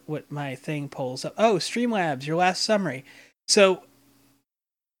my thing pulls up. Oh, Streamlabs, your last summary. So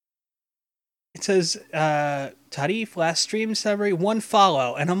it says Tarif last stream summary, 1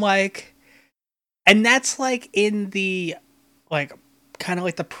 follow, and I'm like, and that's like in the like kind of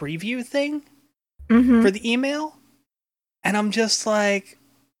like the preview thing for the email, and I'm just like,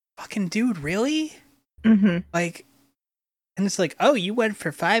 fucking dude, really? Like, and it's like, oh, you went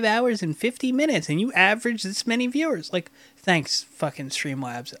for 5 hours and 50 minutes and you averaged this many viewers. Like, thanks, fucking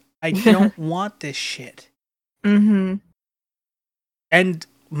Streamlabs. I don't want this shit. And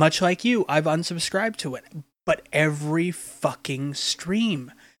much like you, I've unsubscribed to it. But every fucking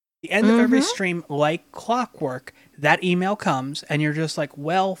stream, the end of every stream, like clockwork, that email comes and you're just like,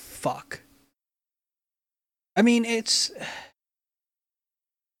 well, fuck. I mean,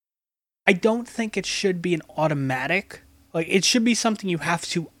 I don't think it should be an automatic. Like, it should be something you have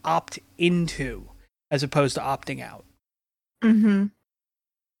to opt into as opposed to opting out. You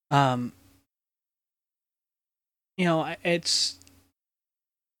know, it's...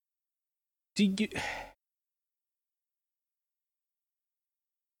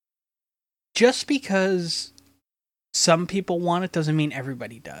 Just because some people want it doesn't mean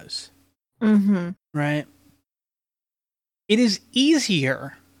everybody does. Right? It is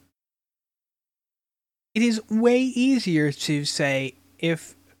easier. It is way easier to say,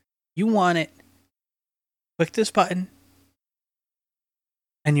 if you want it, click this button,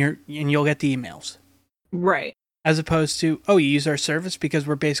 and you'll get the emails. Right. As opposed to, oh, you use our service because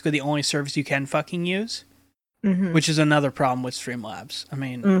we're basically the only service you can fucking use. Which is another problem with Streamlabs. I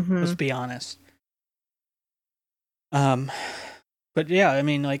mean, let's be honest. But yeah, I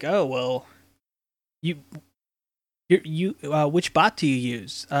mean, like, oh, well, you which bot do you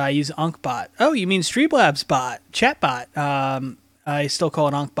use? I use UnkBot. Oh, you mean Streamlabs bot, chatbot. I still call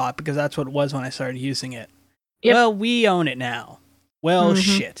it UnkBot because that's what it was when I started using it. Yep. Well, we own it now. Well,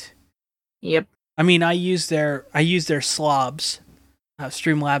 shit. Yep. I mean, I use their slobs,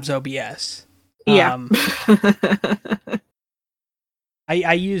 Streamlabs OBS. Yeah.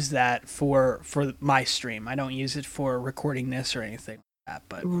 I use that for my stream. I don't use it for recording this or anything like that.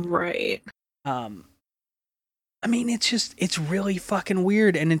 But right. I mean, it's really fucking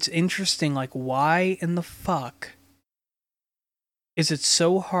weird, and it's interesting. Like, why in the fuck is it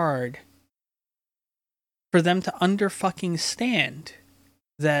so hard for them to fucking stand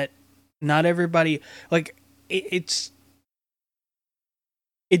that not everybody, like, it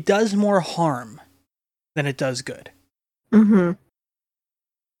does more harm than it does good. You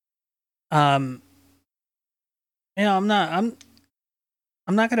know, I'm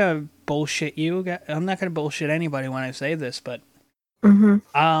not gonna bullshit you. I'm not gonna bullshit anybody when I say this, but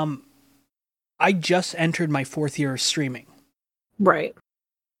I just entered my 4th year of streaming. Right.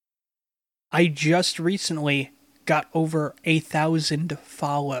 I just recently got over 1,000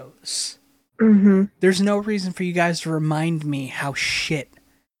 follows. There's no reason for you guys to remind me how shit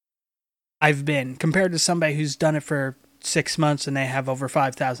I've been compared to somebody who's done it for 6 months and they have over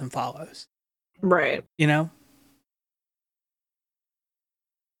 5,000 follows. Right. You know?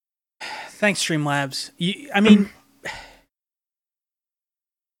 Thanks, Streamlabs. I mean,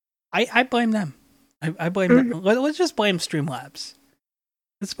 I blame them. I blame them. Let's just blame Streamlabs.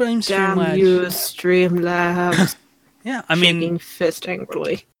 Let's blame Streamlabs. Damn you, Streamlabs. Yeah, I mean... Shaking fist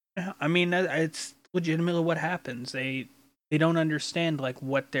angrily. I mean, it's legitimately what happens. They don't understand, like,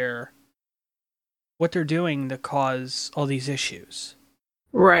 what they're doing to cause all these issues.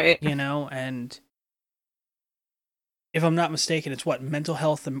 Right. You know, and if I'm not mistaken, it's what, Mental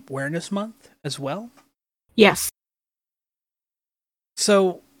Health Awareness Month as well? Yes.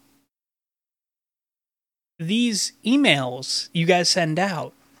 So, these emails you guys send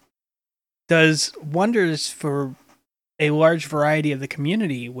out does wonders for a large variety of the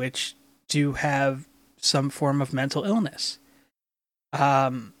community which do have some form of mental illness. It's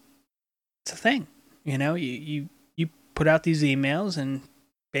a thing. You know, you put out these emails and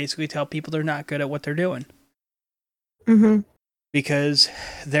basically tell people they're not good at what they're doing. Because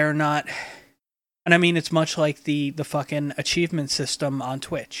they're not... And I mean, it's much like the fucking achievement system on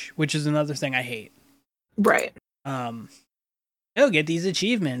Twitch, which is another thing I hate. Right. Oh, get these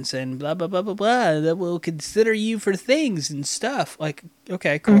achievements and blah, blah, blah, blah, blah, that will consider you for things and stuff. Like,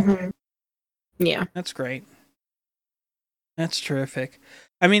 okay, cool. Yeah. That's great. That's terrific.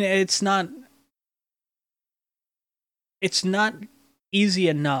 I mean, it's not easy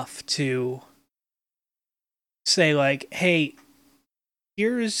enough to say, like, hey,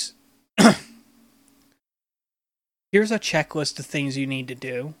 here's here's a checklist of things you need to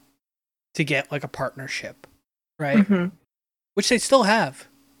do to get like a partnership, right? Mm-hmm. Which they still have.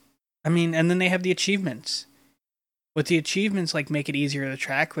 I mean, and then they have the achievements. With the achievements, like, make it easier to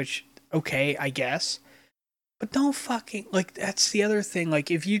track, which, okay, I guess. But don't fucking, like, that's the other thing.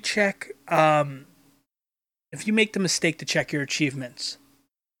 Like, if you check, if you make the mistake to check your achievements,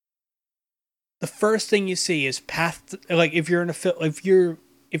 the first thing you see is path to, like, if you're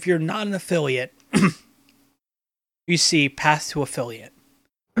not an affiliate, you see path to affiliate.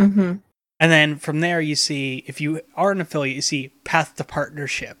 Mm-hmm. And then from there you see, if you are an affiliate, you see path to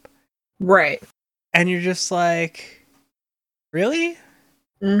partnership. Right. And you're just like, really?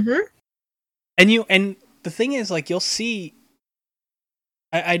 Mm-hmm. And the thing is, like, you'll see,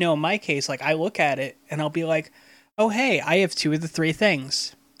 I know in my case, like, I look at it and I'll be like, oh, hey, I have 2 of the 3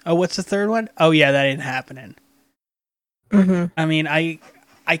 things. Oh, what's the third one? Oh, yeah, that ain't happening. Mm-hmm. I mean, I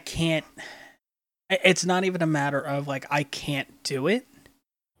can't, it's not even a matter of, like, I can't do it.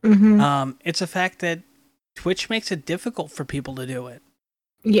 Mm-hmm. It's a fact that Twitch makes it difficult for people to do it.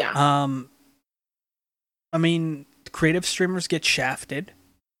 Yeah. I mean, creative streamers get shafted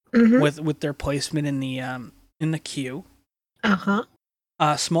with their placement in the queue. Uh-huh.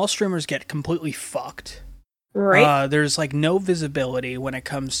 Small streamers get completely fucked. Right. There's like no visibility when it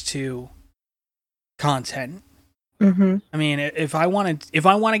comes to content. Mm-hmm. I mean, if I want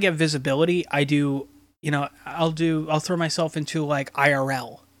to get visibility, I do, I'll throw myself into like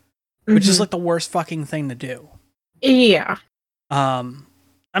IRL, which is like the worst fucking thing to do. Yeah.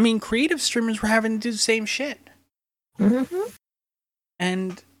 I mean, creative streamers were having to do the same shit. Mm-hmm.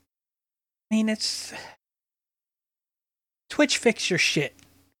 And I mean, it's Twitch, fix your shit.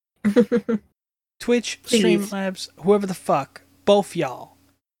 Twitch, Please. Streamlabs, whoever the fuck, both y'all,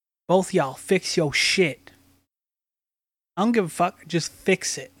 fix your shit. I don't give a fuck, just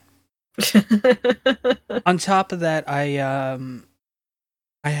fix it. On top of that, I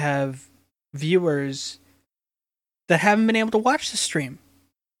have viewers that haven't been able to watch the stream.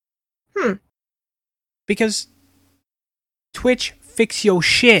 Because Twitch, fix your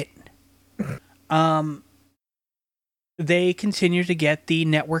shit. They continue to get the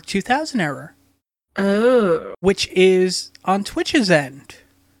Network 2000 error. Oh. Which is on Twitch's end.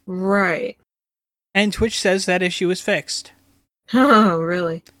 Right. And Twitch says that issue is fixed. Oh,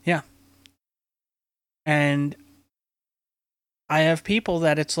 really? Yeah. And I have people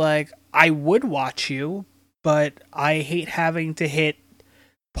that it's like, I would watch you, but I hate having to hit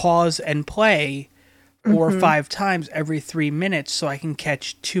pause and play 4 or 5 times every 3 minutes so I can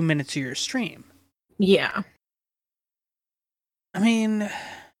catch 2 minutes of your stream. Yeah. I mean,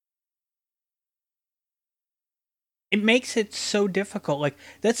 it makes it so difficult. Like,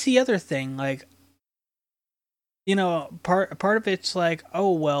 that's the other thing. Like, part of it's like,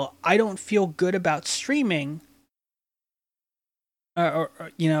 oh, well, I don't feel good about streaming, or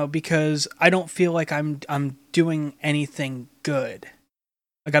because I don't feel like I'm doing anything good.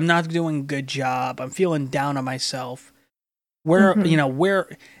 Like, I'm not doing a good job. I'm feeling down on myself. Where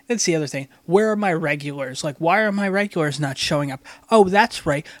that's the other thing. Where are my regulars? Like, why are my regulars not showing up? Oh, that's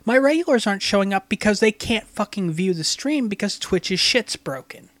right. My regulars aren't showing up because they can't fucking view the stream because Twitch's shit's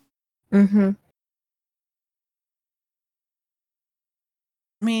broken. Mm-hmm.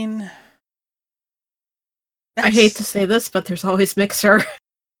 I mean, I hate to say this, but there's always Mixer.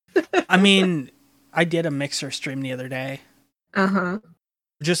 I mean, I did a Mixer stream the other day. Uh-huh.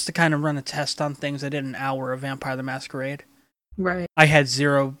 Just to kind of run a test on things. I did an hour of Vampire the Masquerade. Right. I had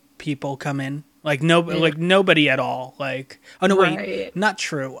 0 people come in. Like, nobody at all. Like, oh no, wait, not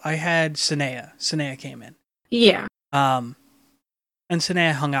true. I had Sanea. Sanea came in. Yeah. And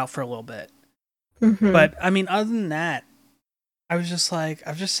Sanea hung out for a little bit. Mm-hmm. But, I mean, other than that, I was just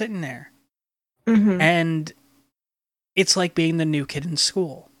sitting there. Mm-hmm. And it's like being the new kid in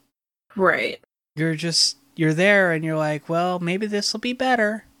school. Right. You're there and you're like, well, maybe this will be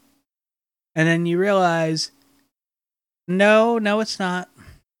better. And then you realize, no, it's not.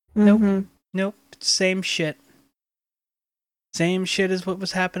 Mm-hmm. Nope. Same shit. Same shit as what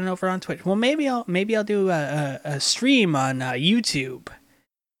was happening over on Twitch. Well, maybe I'll do a stream on YouTube.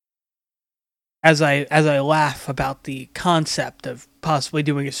 As I laugh about the concept of possibly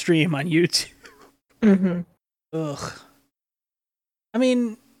doing a stream on YouTube. Mm-hmm. Ugh. I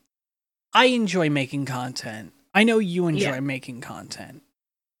mean, I enjoy making content. I know you enjoy making content.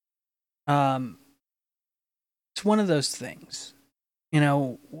 It's one of those things,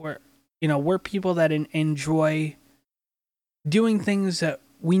 we're people that enjoy doing things that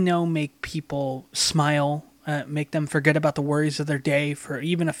we know make people smile, make them forget about the worries of their day for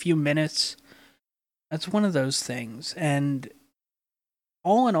even a few minutes. That's one of those things. And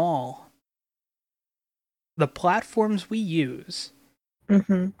all in all, the platforms we use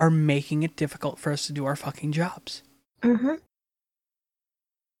are making it difficult for us to do our fucking jobs.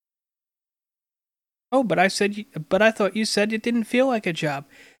 Oh, but I thought you said it didn't feel like a job.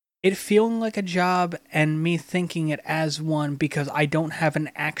 It feeling like a job and me thinking it as one because I don't have an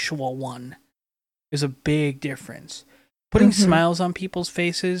actual one is a big difference. Putting smiles on people's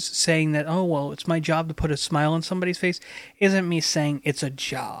faces, saying that, oh, well, it's my job to put a smile on somebody's face, isn't me saying it's a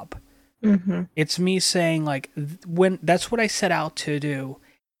job. It's me saying, like, when that's what I set out to do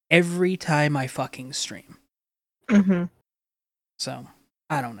every time I fucking stream. So,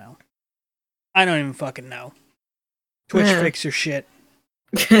 I don't know. I don't even fucking know. Twitch, fix your shit.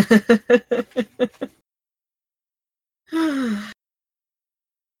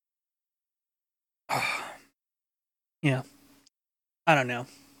 Yeah. I don't know.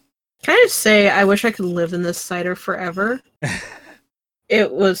 Can I just say, I wish I could live in this cider forever.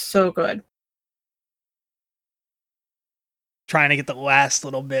 It was so good. Trying to get the last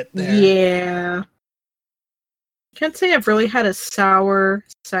little bit there. Yeah. Can't say I've really had a sour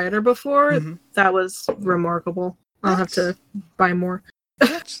cider before. That was remarkable. I'll have to buy more.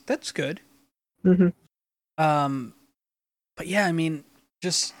 That's good. But yeah, I mean,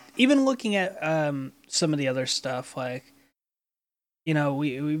 just even looking at some of the other stuff, like, you know,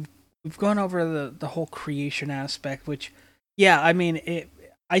 we've gone over the whole creation aspect, which, yeah, I mean,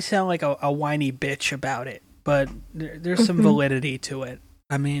 I sound like a whiny bitch about it, but there's some validity to it.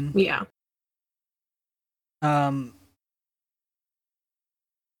 I mean, yeah.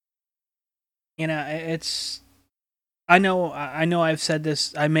 You know, it's. I know I've said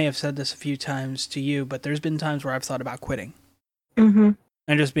this. I may have said this a few times to you, but there's been times where I've thought about quitting, and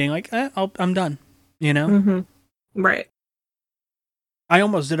just being like, I'm done. You know, right. I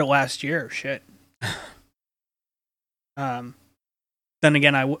almost did it last year. Shit. Then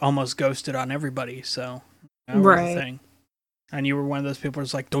again, I almost ghosted on everybody. So that was the thing. And you were one of those people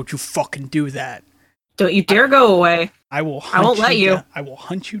who's like, "Don't you fucking do that! Don't you dare go away! I will. I won't let you. I will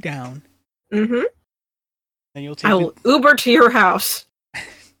hunt you down." And you'll take I will Uber to your house,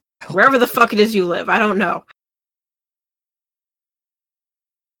 wherever the fuck it is you live. I don't know.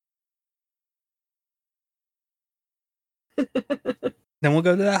 Then we'll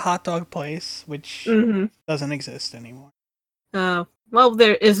go to that hot dog place, which doesn't exist anymore. Well,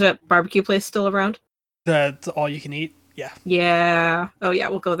 there is a barbecue place still around. That's all you can eat. Yeah. Yeah. Oh yeah,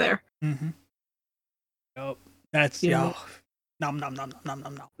 we'll go there. Oh, that's nom nom nom nom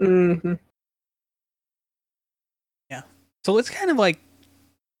nom nom. Yeah. So let's kind of like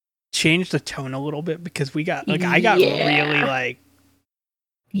change the tone a little bit because we got like I got really like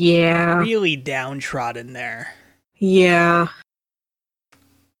really downtrodden there. Yeah.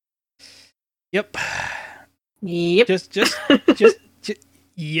 Yep. Just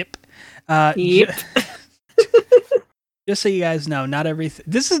yep. Yep. Just so you guys know, not everything.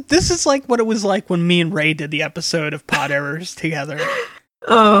 This is like what it was like when me and Ray did the episode of Pod Errors together.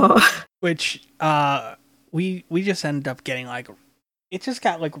 Oh. Which we just ended up getting like it just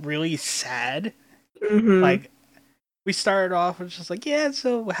got like really sad. Like we started off with just like, yeah,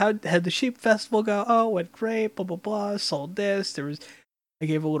 so how'd the sheep festival go? Oh, went great, blah blah blah, sold this. I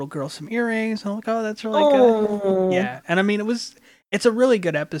gave a little girl some earrings. I'm like, oh, that's really good. Yeah. And I mean it's a really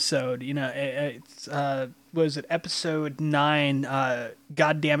good episode. You know, it's was it episode 9,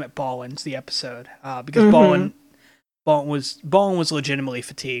 God Damn It, Ballin's the episode. Because Ballin was legitimately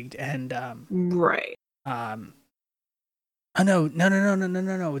fatigued and right. Oh no.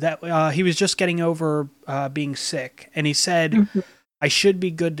 That he was just getting over being sick, and he said, I should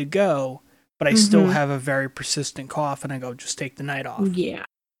be good to go, but I still have a very persistent cough, and I go, just take the night off. Yeah.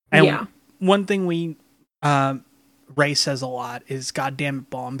 And one thing Ray says a lot is, God damn it,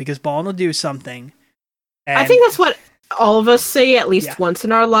 Ballin, because Ballin will do something. And I think that's what all of us say at least once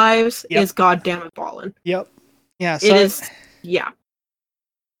in our lives is, God damn it, Ballin. Yep. Yeah. So it is. Yeah.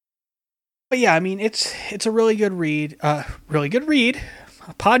 But yeah, I mean, it's a really good read. Really good read.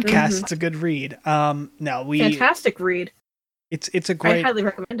 A podcast. It's a good read. Fantastic read. It's a great. I highly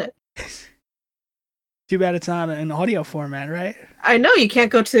recommend it. Too bad it's not in audio format, right? I know you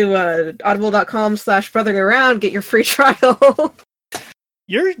can't go to audible.com/brothergaround, get your free trial.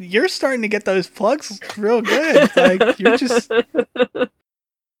 You're starting to get those plugs real good. Like you're just.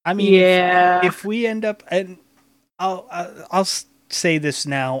 I mean, if we end up, and I'll say this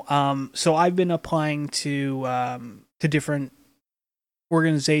now. So I've been applying to different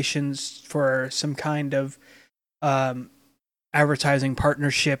organizations for some kind of advertising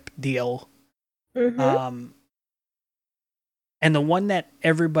partnership deal. And the one that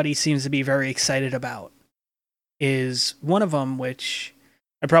everybody seems to be very excited about is one of them, which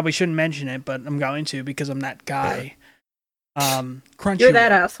I probably shouldn't mention it, but I'm going to because I'm that guy. Crunchyroll. You're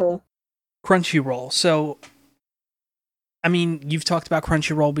that asshole. Crunchyroll. So, I mean, you've talked about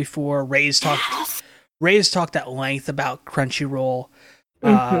Crunchyroll before. Ray's talked at length about Crunchyroll.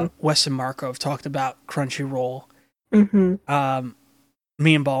 Wes and Marco have talked about Crunchyroll.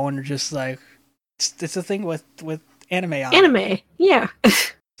 Me and Baldwin are just like, it's a thing with anime on Anime, yeah.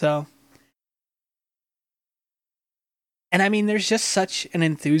 So, and I mean, there's just such an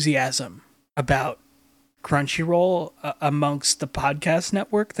enthusiasm about Crunchyroll amongst the podcast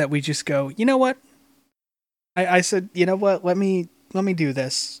network that we just go, you know what? I said, you know what? Let me do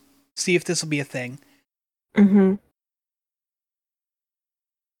this. See if this will be a thing.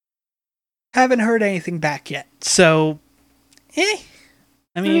 Haven't heard anything back yet. So,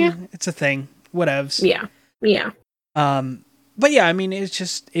 I mean, it's a thing. Whatevs. Yeah. But yeah, I mean,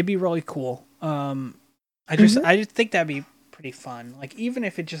 it'd be really cool. I just think that'd be pretty fun. Like, even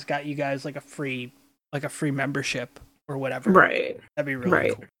if it just got you guys like a free membership or whatever. Right. That'd be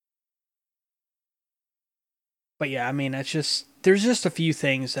really cool. But yeah, I mean, there's just a few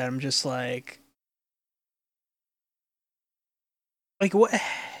things that I'm just like what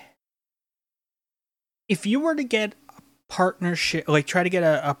if you were to get a partnership, like try to get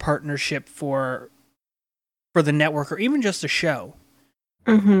a partnership for the network or even just a show,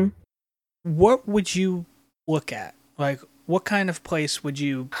 what would you look at? Like, what kind of place would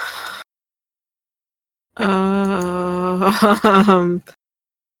you? I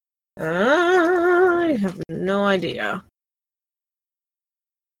have no idea.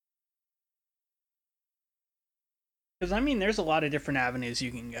 Because, I mean, there's a lot of different avenues you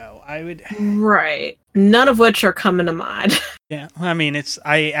can go. Right. None of which are coming to mind. Yeah. I mean,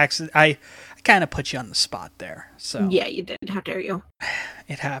 I kind of put you on the spot there. So yeah, you did. How dare you?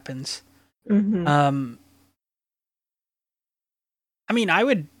 It happens. I mean, I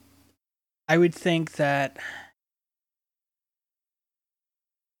would think that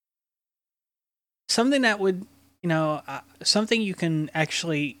something that would, something you can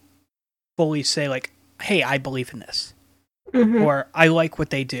actually fully say, like, hey, I believe in this, or I like what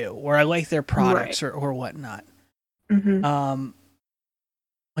they do, or I like their products, or whatnot. Like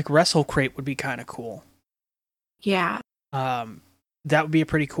Wrestle Crate would be kind of cool. Yeah. That would be a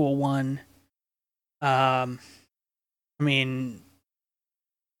pretty cool one. I mean,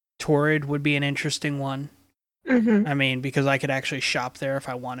 Torrid would be an interesting one. I mean, because I could actually shop there if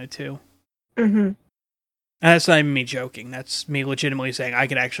I wanted to. And that's not even me joking. That's me legitimately saying I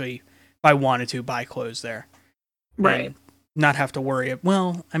could actually, if I wanted to, buy clothes there. Right. Not have to worry.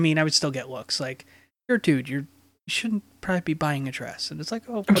 Well, I mean, I would still get looks like, you're a dude, you shouldn't probably be buying a dress. And it's like,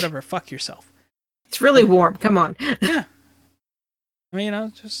 oh, whatever, fuck yourself. It's really warm. Come on. Yeah. I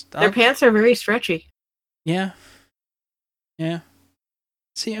mean, their pants are very stretchy. Yeah. Yeah.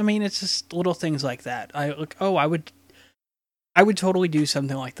 See, I mean, it's just little things like that. I would totally do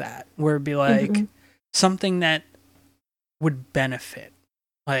something like that, where it'd be like something that would benefit.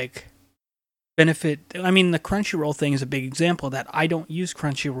 Like, I mean, the Crunchyroll thing is a big example of that. I don't use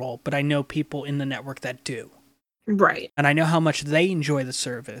Crunchyroll, but I know people in the network that do. Right. And I know how much they enjoy the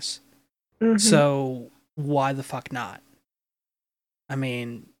service. So, why the fuck not? I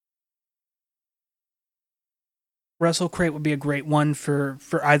mean, Wrestle Crate would be a great one for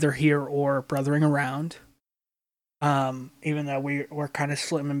either here or Brothering Around. Even though we're kind of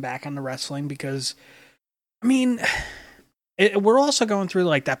slimming back on the wrestling because, I mean, we're also going through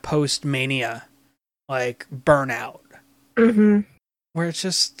like that post-Mania, like burnout, where it's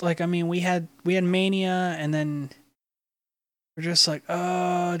just like, I mean, we had Mania, and then we're just like,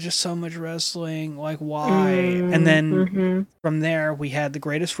 oh, just so much wrestling, like why? And then from there we had the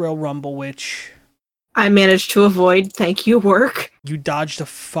Greatest Royal Rumble, which I managed to avoid. Thank you, work. You dodged a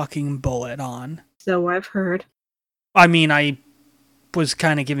fucking bullet on. So I've heard. I mean, I was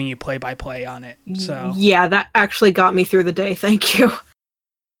kind of giving you play-by-play on it, so... Yeah, that actually got me through the day, thank you.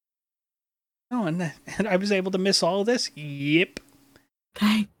 Oh, and I was able to miss all of this? Yep.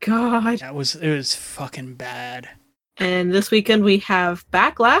 Thank God. It was fucking bad. And this weekend we have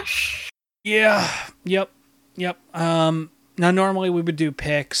Backlash. Yeah, yep. Now, normally we would do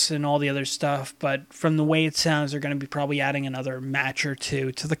picks and all the other stuff, but from the way it sounds, they're going to be probably adding another match or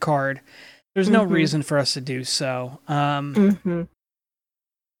two to the card. There's no reason for us to do so. A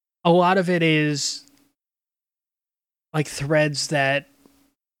lot of it is like threads that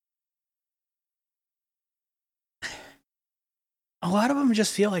a lot of them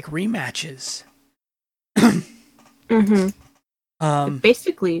just feel like rematches.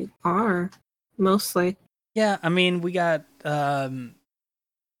 Basically are mostly. Yeah, I mean, we got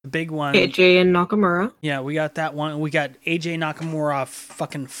The big one. AJ and Nakamura. Yeah, we got that one. We got AJ Nakamura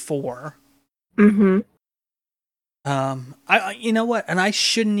fucking 4. Mm-hmm. I you know what? And I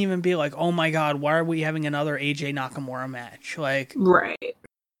shouldn't even be like, oh my god, why are we having another AJ Nakamura match? Like, right.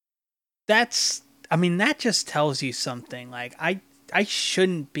 That's, I mean, that just tells you something. Like, I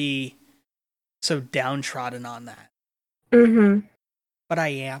shouldn't be so downtrodden on that. Mm-hmm. But I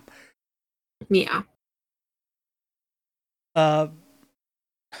am. Yeah.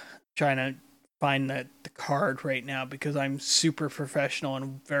 Trying to find the card right now because I'm super professional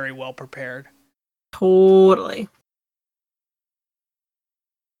and very well prepared. Totally.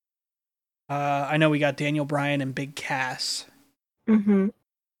 I know we got Daniel Bryan and Big Cass. Mm-hmm.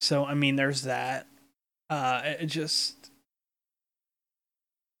 So, I mean, there's that. It just...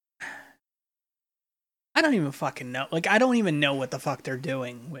 I don't even fucking know. Like, I don't even know what the fuck they're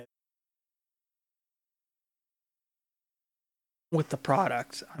doing with the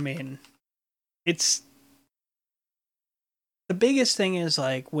product. I mean, it's... The biggest thing is,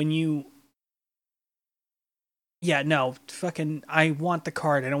 like, when you... Yeah, no, fucking... I want the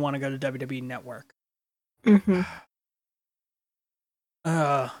card. I don't want to go to WWE Network. Mm-hmm.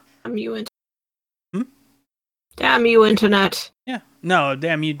 Damn you Damn you, internet. Yeah. No,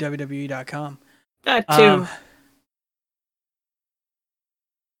 damn you, WWE.com. That too.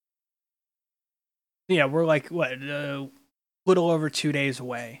 Yeah, we're like, what, a little over 2 days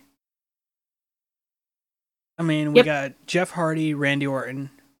away. I mean, we got Jeff Hardy, Randy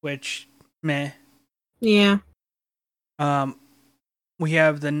Orton, which, meh. Yeah. We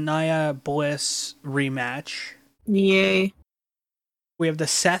have the Nia Bliss rematch. Yay. We have the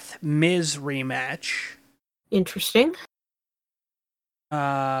Seth Miz rematch. Interesting.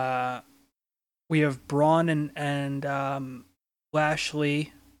 We have Braun and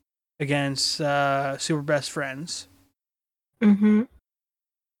Lashley against Super Best Friends. Mm-hmm.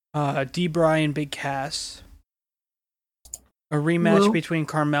 D-Bry and Big Cass. A rematch between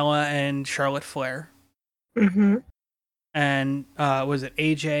Carmella and Charlotte Flair. Mm-hmm. And was it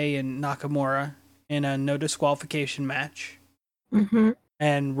AJ and Nakamura in a no disqualification match? Mm-hmm.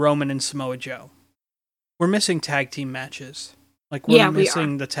 And Roman and Samoa Joe. We're missing tag team matches. Like, we're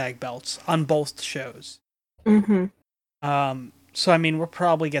missing the tag belts on both shows. Mm-hmm. So, I mean, we'll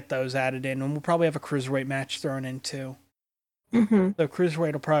probably get those added in, and we'll probably have a Cruiserweight match thrown in, too. Mm-hmm. So,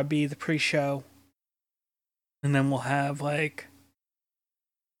 Cruiserweight will probably be the pre-show. And then we'll have, like...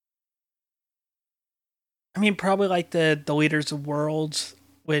 I mean, probably, like, the Leaders of Worlds,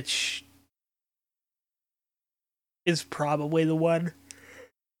 which is probably the one.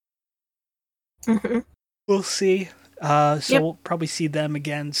 Mm-hmm. We'll see. We'll probably see them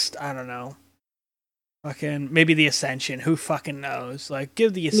against, I don't know, fucking, maybe the Ascension. Who fucking knows? Like,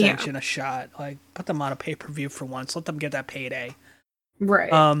 give the Ascension a shot. Like, put them on a pay-per-view for once. Let them get that payday. Right.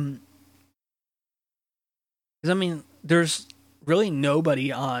 Because, I mean, there's really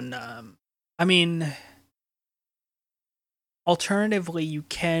nobody on, I mean, alternatively, you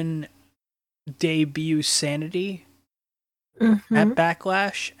can debut Sanity at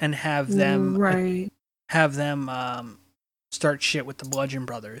Backlash and have them start shit with the Bludgeon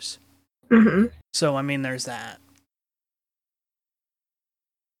Brothers. Mm-hmm. So, I mean, there's that.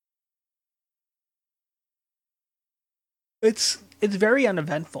 It's very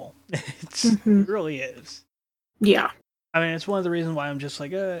uneventful. It really is. Yeah. I mean, it's one of the reasons why I'm just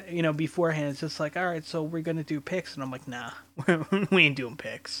like, beforehand, it's just like, all right, so we're going to do picks. And I'm like, nah, we ain't doing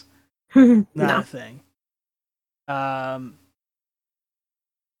picks. Not a thing.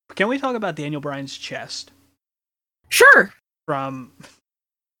 Can we talk about Daniel Bryan's chest? Sure. From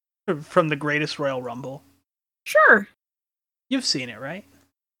the Greatest Royal Rumble? Sure. You've seen it, right?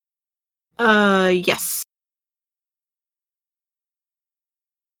 Yes.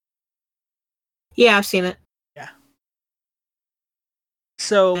 Yeah, I've seen it. Yeah.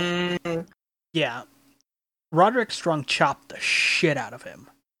 So, yeah. Roderick Strong chopped the shit out of him.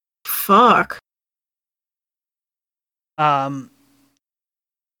 Fuck.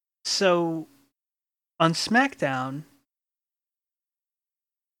 So, on SmackDown,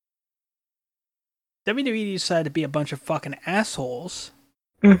 WWE decided to be a bunch of fucking assholes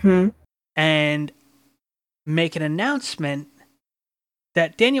and make an announcement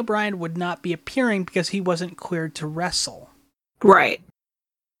that Daniel Bryan would not be appearing because he wasn't cleared to wrestle. Right.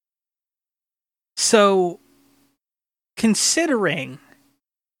 So, considering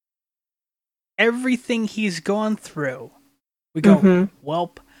everything he's gone through, we go,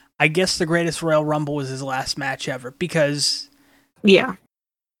 welp, I guess the Greatest Royal Rumble was his last match ever, because... Yeah.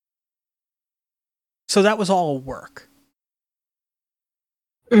 So that was all work.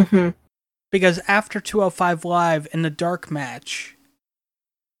 Because after 205 Live in the dark match,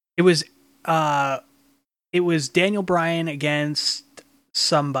 It was Daniel Bryan against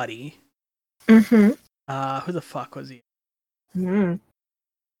somebody. Mm-hmm. Who the fuck was he? Mm.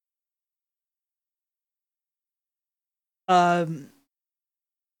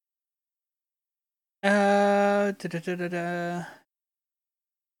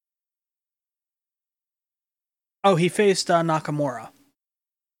 Oh, he faced Nakamura.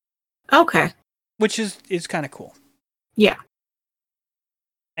 Okay. Which is kind of cool. Yeah.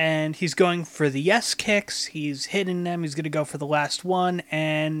 And he's going for the yes kicks. He's hitting them. He's going to go for the last one.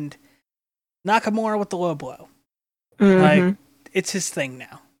 And Nakamura with the low blow. Mm-hmm. Like, it's his thing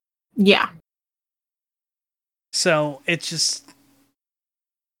now. Yeah. So, it's just...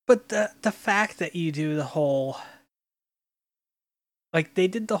 But the fact that you do the whole... Like, they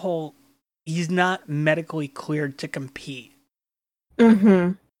did the whole... He's not medically cleared to compete.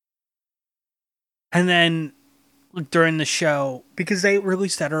 Mm-hmm. And then... during the show, because they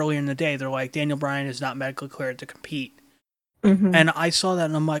released that earlier in the day, they're like, Daniel Bryan is not medically cleared to compete. Mm-hmm. And I saw that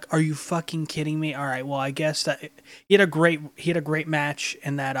and I'm like, are you fucking kidding me? All right, well, I guess that he had a great match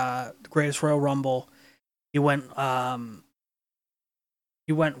in that Greatest Royal Rumble. He went well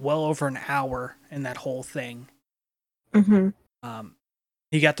over an hour in that whole thing. Mm-hmm.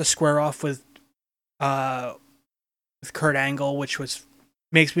 He got to square off with Kurt Angle, which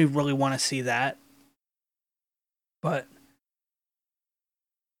makes me really want to see that. But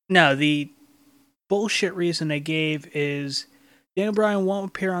no, the bullshit reason they gave is Daniel Bryan won't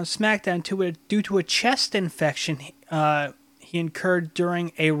appear on SmackDown due to a chest infection he incurred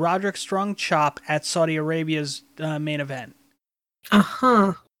during a Roderick Strong chop at Saudi Arabia's main event.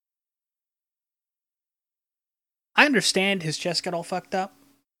 Uh-huh. I understand his chest got all fucked up.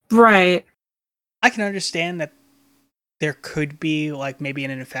 Right. I can understand that there could be like maybe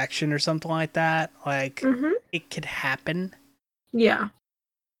an infection or something like that. Like, it could happen. Yeah.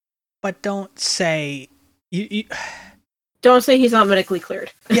 But don't say... You don't say he's not medically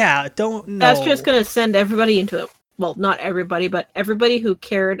cleared. Yeah, don't know. That's just going to send everybody into well, not everybody, but everybody who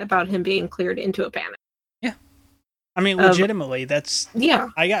cared about him being cleared into a panic. Yeah. I mean, legitimately, that's... Yeah.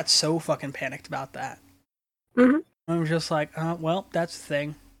 I got so fucking panicked about that. Mm-hmm. I was just like, well, that's the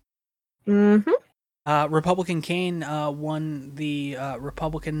thing. Mm-hmm. Republican Kane won the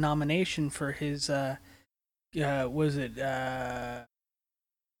Republican nomination for his,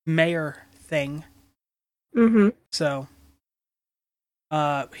 mayor thing. Mm-hmm. So,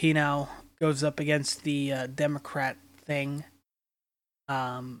 he now goes up against the Democrat thing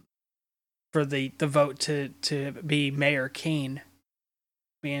for the vote to be Mayor Kane.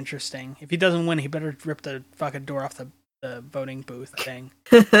 Be interesting. If he doesn't win, he better rip the fucking door off the voting booth thing.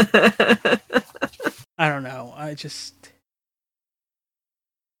 I don't know. I just...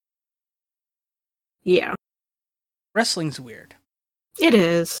 Yeah. Wrestling's weird. It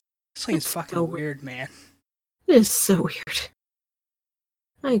is. Wrestling's fucking so weird, man. It is so weird.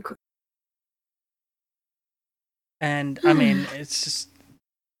 I agree. And, I mean, it's just...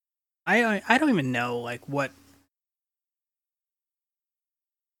 I don't even know, like, what...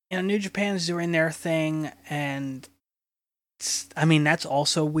 You know, New Japan's doing their thing, and... I mean, that's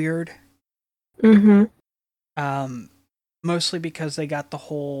also weird. Mm-hmm. Mostly because they got the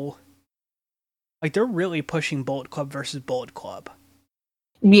whole... Like, they're really pushing Bullet Club versus Bullet Club.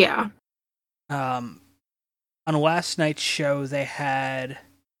 Yeah. On last night's show, they had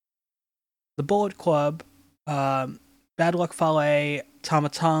the Bullet Club, Bad Luck Fale, Tama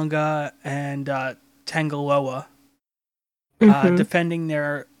Tonga, and Tangaloa defending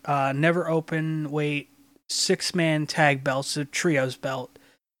their never open weight 6-man tag belts, the trios belt,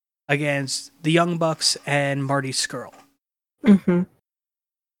 against the Young Bucks and Marty Scurll. Mm-hmm.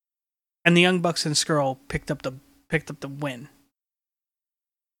 And the Young Bucks and Scurll picked up the win.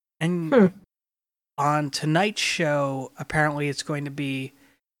 And on tonight's show, apparently it's going to be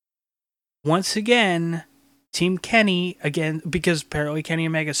once again Team Kenny again, because apparently Kenny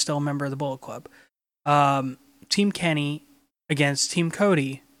Omega is still a member of the Bullet Club. Team Kenny against Team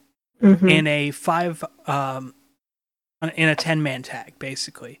Cody in a 10-man tag,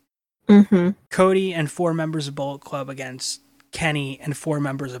 basically. Mm-hmm. Cody and 4 members of Bullet Club against Kenny and 4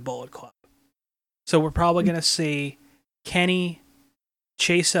 members of Bullet Club. So we're probably going to see Kenny,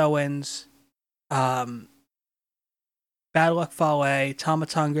 Chase Owens, Bad Luck Fale, Tama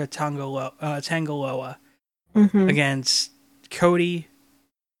Tonga, Tangaloa against Cody,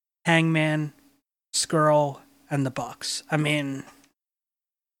 Hangman, Scurll, and the Bucks. I mean,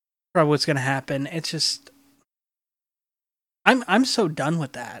 probably what's going to happen. It's just, I'm so done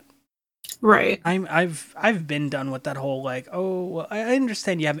with that. Right. I've been done with that whole like, oh, well, I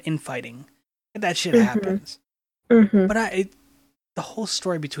understand you have infighting. That shit happens. Mm-hmm. But the whole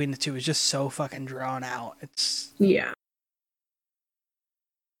story between the two is just so fucking drawn out. It's Yeah.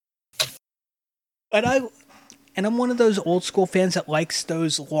 And I'm one of those old school fans that likes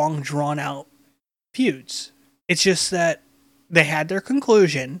those long drawn out feuds. It's just that they had their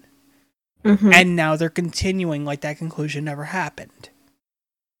conclusion, and now they're continuing like that conclusion never happened.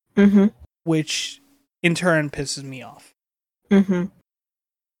 Which in turn pisses me off.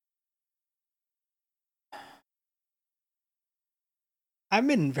 I've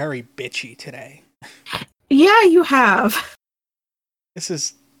been very bitchy today. Yeah, you have. This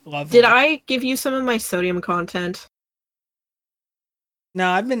is lovely. Did I give you some of my sodium content? No,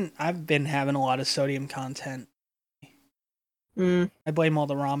 I've been having a lot of sodium content. I blame all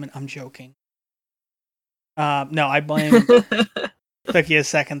the ramen. I'm joking. No, I blame. Took you a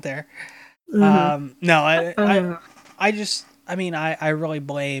second there. No, I really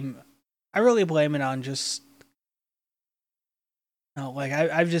blame it on just. No, like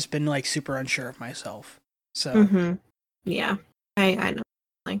I've just been like super unsure of myself. So yeah, I know.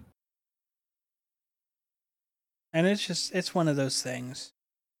 And it's one of those things.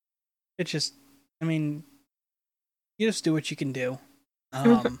 It just, I mean, you just do what you can do. I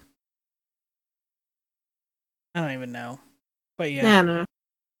don't even know, but yeah. I don't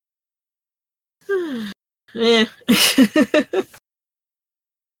know. Yeah.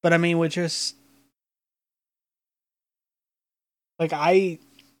 But I mean, with just like I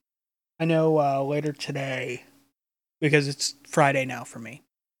know later today, because it's Friday now for me.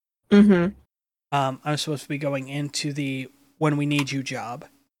 I'm supposed to be going into the When We Need You job.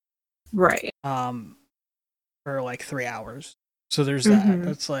 Right. For like 3 hours. So there's that.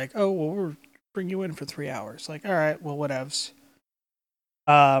 That's like, oh, well, we'll bring you in for 3 hours. Like, all right, well, whatevs.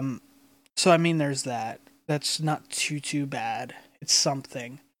 So I mean, there's that. That's not too bad. It's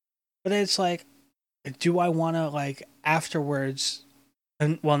something. But it's like, do I want to, like, afterwards,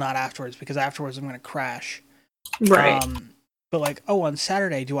 and well, not afterwards, because afterwards I'm going to crash. Right. But like, oh, on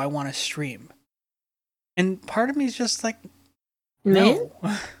Saturday, do I want to stream? And part of me is just like, no.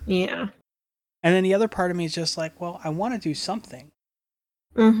 Yeah. And then the other part of me is just like, well, I want to do something.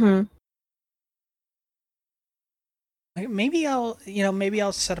 Like maybe I'll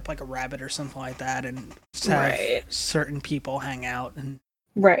set up like a Rabbit or something like that, and have certain people hang out and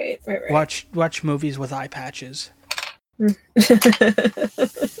watch movies with eye patches. Because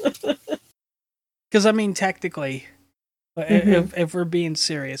I mean, technically, if we're being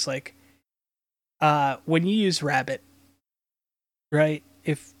serious, like, when you use Rabbit, right?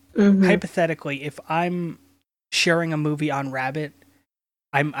 If hypothetically, if I'm sharing a movie on Rabbit,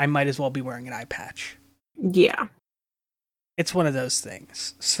 I might as well be wearing an eye patch. Yeah. It's one of those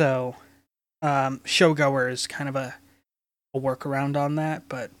things. So, Showgoer is kind of a workaround on that,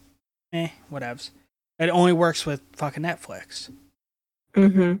 but whatevs. It only works with fucking Netflix.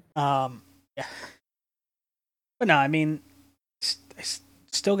 Yeah. But no, I mean, I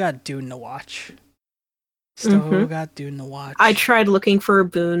still got Dune to watch. I tried looking for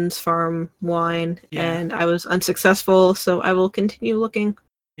Boone's Farm wine, and I was unsuccessful, so I will continue looking.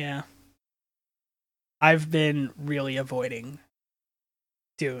 Yeah. I've been really avoiding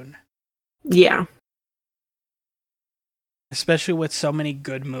Dune. Yeah. Especially with so many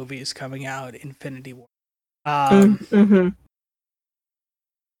good movies coming out, Infinity War.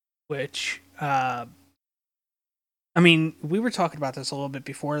 Which, I mean, we were talking about this a little bit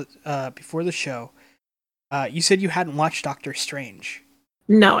before the show. You said you hadn't watched Doctor Strange.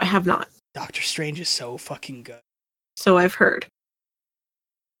 No, I have not. Doctor Strange is so fucking good. So I've heard.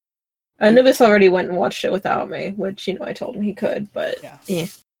 Anubis already went and watched it without me, which, I told him he could, but yeah.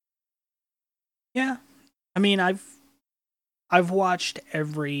 Yeah. I mean, I've watched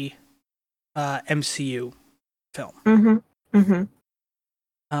every MCU film.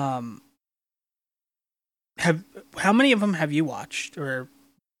 How many of them have you watched? Or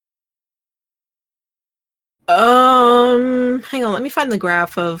hang on, let me find the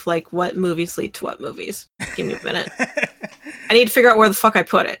graph of like what movies lead to what movies. Give me a minute. I need to figure out where the fuck I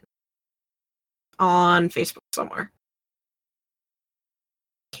put it. On Facebook somewhere.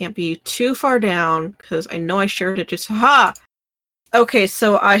 Can't be too far down because I know I shared it just Okay,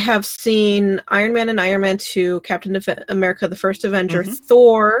 so I have seen Iron Man and Iron Man 2, Captain America: The First Avenger,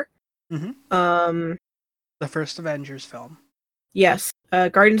 Thor. The first Avengers film. Yes.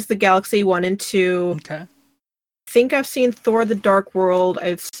 Guardians of the Galaxy 1 and 2. Okay. I think I've seen Thor: The Dark World.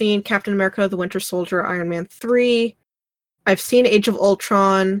 I've seen Captain America: The Winter Soldier, Iron Man 3. I've seen Age of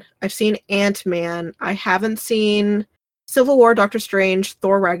Ultron. I've seen Ant-Man. I haven't seen Civil War, Doctor Strange,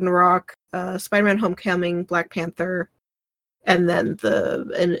 Thor: Ragnarok, Spider-Man: Homecoming, Black Panther, and then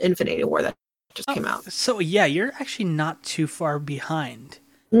the Infinity War that just came out. So yeah, you're actually not too far behind.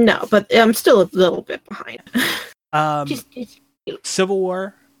 No, but I'm still a little bit behind. Civil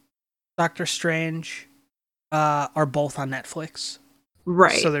War, Doctor Strange, are both on Netflix.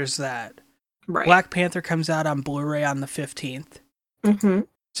 Right. So there's that. Right. Black Panther comes out on Blu-ray on the 15th. Mm-hmm.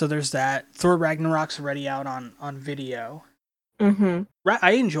 So there's that. Thor Ragnarok's already out on video. Mm-hmm.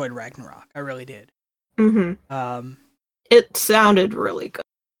 I enjoyed Ragnarok. I really did. Mm-hmm. It sounded really good.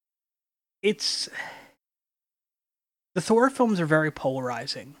 The Thor films are very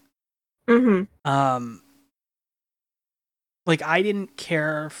polarizing. Mm-hmm. Like, I didn't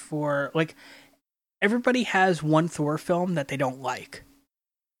care for, like, everybody has one Thor film that they don't like.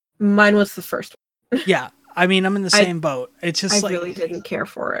 Mine was the first one. Yeah. I mean, I'm in the same boat. It's just I really didn't care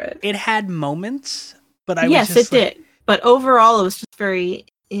for it. It had moments, but Yes, it did. But overall, it was just very...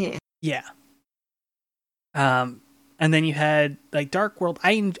 Yeah. And then you had, like, Dark World.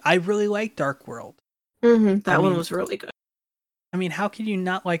 I really liked Dark World. Mm-hmm. That one was really good. I mean, how could you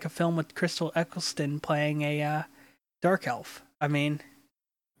not like a film with Crystal Eccleston playing a Dark Elf? I mean...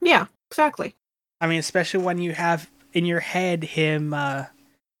 Yeah, exactly. I mean, especially when you have in your head him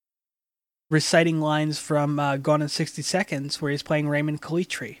reciting lines from Gone in 60 Seconds, where he's playing Raymond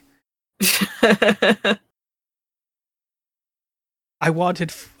Calitri. I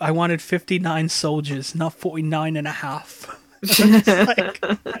wanted 59 soldiers, not 49 and a half. It's like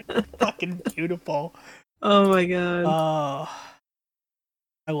fucking beautiful. Oh my god.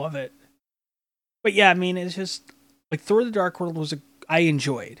 I love it. But yeah, I mean, it's just like Thor: The Dark World I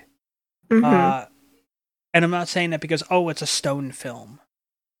enjoyed. Mm-hmm. And I'm not saying that because it's a stone film.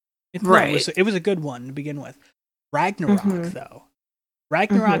 Right. No, it was a good one to begin with. Ragnarok, though.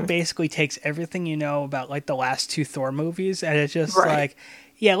 Ragnarok basically takes everything you know about, like, the last two Thor movies, and it's just like,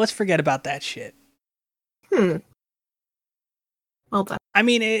 yeah, let's forget about that shit. Well done. I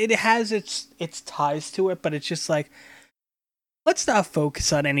mean, it has its ties to it, but it's just like, let's not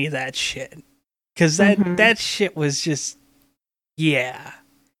focus on any of that shit. Because that shit was just, yeah.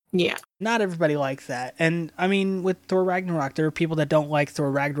 Yeah. Not everybody liked that. And, I mean, with Thor Ragnarok, there are people that don't like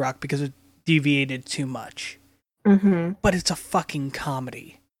Thor Ragnarok because it deviated too much. But it's a fucking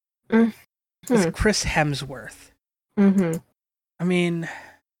comedy. With Chris Hemsworth. I mean...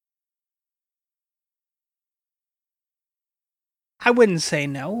 I wouldn't say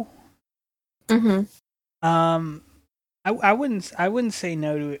no. I wouldn't say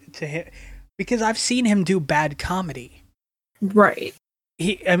no to him. Because I've seen him do bad comedy. Right.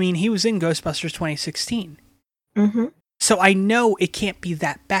 He was in Ghostbusters 2016. So I know it can't be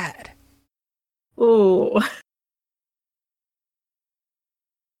that bad. Oh.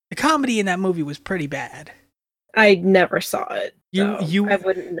 The comedy in that movie was pretty bad. I never saw it. You I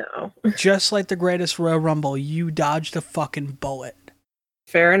wouldn't know. Just like the Greatest Royal Rumble, you dodged a fucking bullet.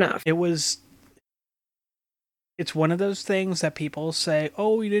 Fair enough. It's one of those things that people say,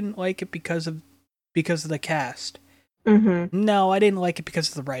 "Oh, you didn't like it because of the cast." No, I didn't like it because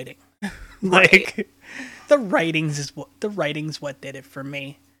of the writing. Like, the writing's what did it for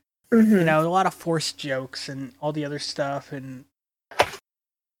me. You know, a lot of forced jokes and all the other stuff, and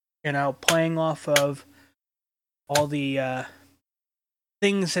you know, playing off of all the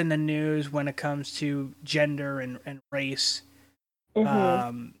things in the news when it comes to gender and race,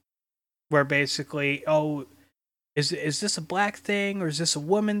 where basically, is this a black thing or is this a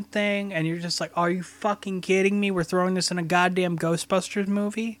woman thing? And you're just like, are you fucking kidding me? We're throwing this in a goddamn Ghostbusters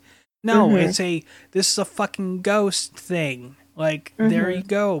movie? No, this is a fucking ghost thing. Like, there you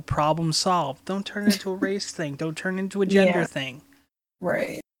go, problem solved. Don't turn it into a race thing. Don't turn it into a gender thing.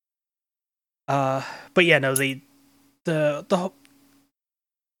 Right. But yeah, no, the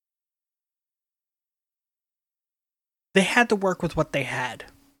they had to work with what they had.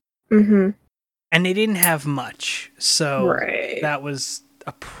 And they didn't have much, so that was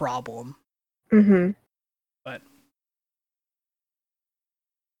a problem. But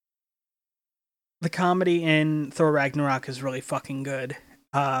the comedy in Thor Ragnarok is really fucking good.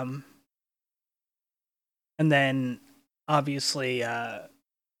 And then, obviously,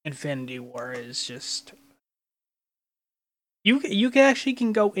 Infinity War is just... You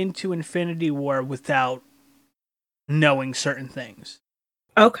can go into Infinity War without knowing certain things.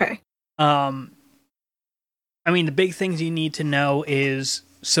 Okay. I mean, the big things you need to know is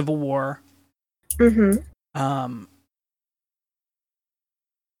Civil War. I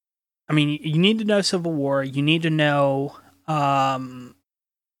mean, you need to know Civil War. You need to know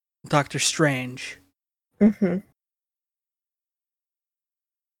Doctor Strange.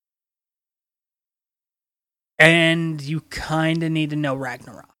 And you kind of need to know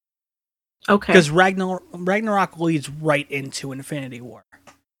Ragnarok. Okay. Because Ragnarok leads right into Infinity War.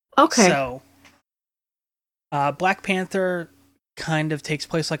 Okay. So, Black Panther kind of takes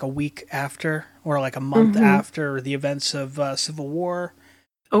place like a week after, or like a month after the events of Civil War.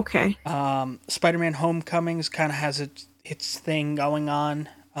 Okay. Spider-Man Homecomings kind of has its thing going on.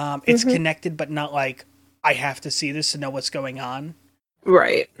 It's connected, but not like I have to see this to know what's going on.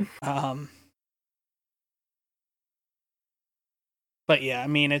 Right. But yeah, I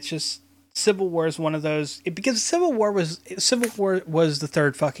mean, it's just Civil War is one of those because Civil War was the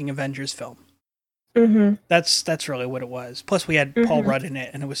third fucking Avengers film. That's really what it was. Plus, we had Paul Rudd in it,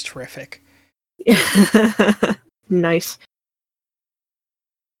 and it was terrific. Nice.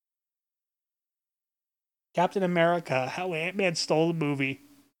 Captain America, how Ant-Man stole the movie.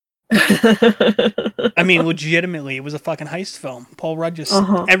 I mean, legitimately, it was a fucking heist film. Paul Rudd just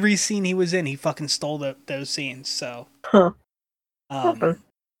every scene he was in, he fucking stole those scenes. So,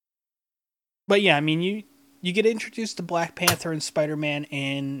 but yeah, I mean, you get introduced to Black Panther and Spider-Man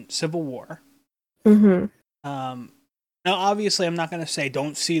in Civil War. Now, obviously, I'm not going to say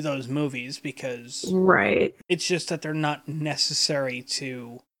don't see those movies because it's just that they're not necessary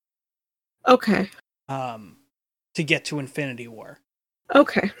to to get to Infinity War.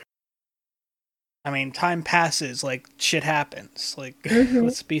 Okay. I mean, time passes, like, shit happens. Like,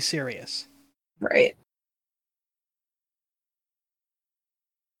 let's be serious. Right.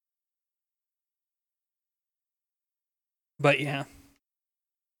 But, yeah.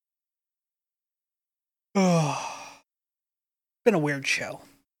 Oh. It's been a weird show.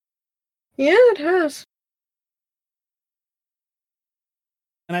 Yeah, it has.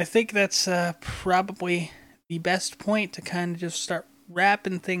 And I think that's probably the best point to kind of just start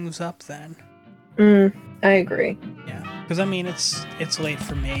wrapping things up then. I agree. Yeah, because I mean, it's late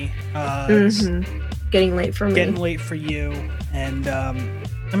for me. Getting late for me. Getting late for you. And,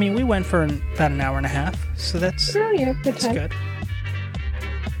 I mean, we went for about an hour and a half, so that's good.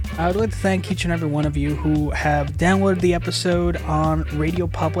 I would like to thank each and every one of you who have downloaded the episode on Radio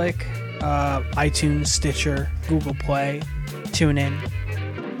Public, iTunes, Stitcher, Google Play, TuneIn,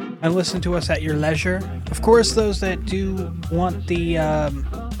 and listen to us at your leisure. Of course, those that do want the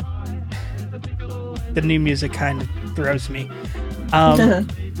new music kind of throws me.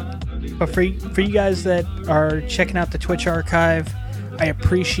 But for you guys that are checking out the Twitch archive, I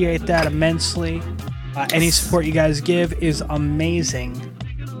appreciate that immensely. Any support you guys give is amazing.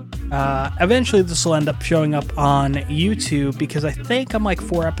 Eventually this will end up showing up on YouTube because I think I'm like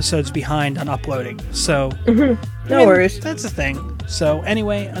 4 episodes behind on uploading. So no worries. That's the thing. So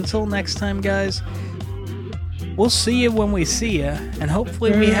anyway, until next time, guys, we'll see you when we see you, and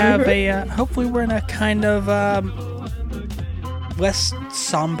hopefully we have hopefully we're in a kind of less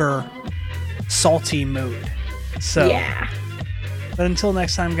somber, salty mood. So yeah. But until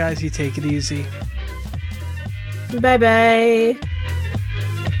next time, guys, you take it easy. Bye bye.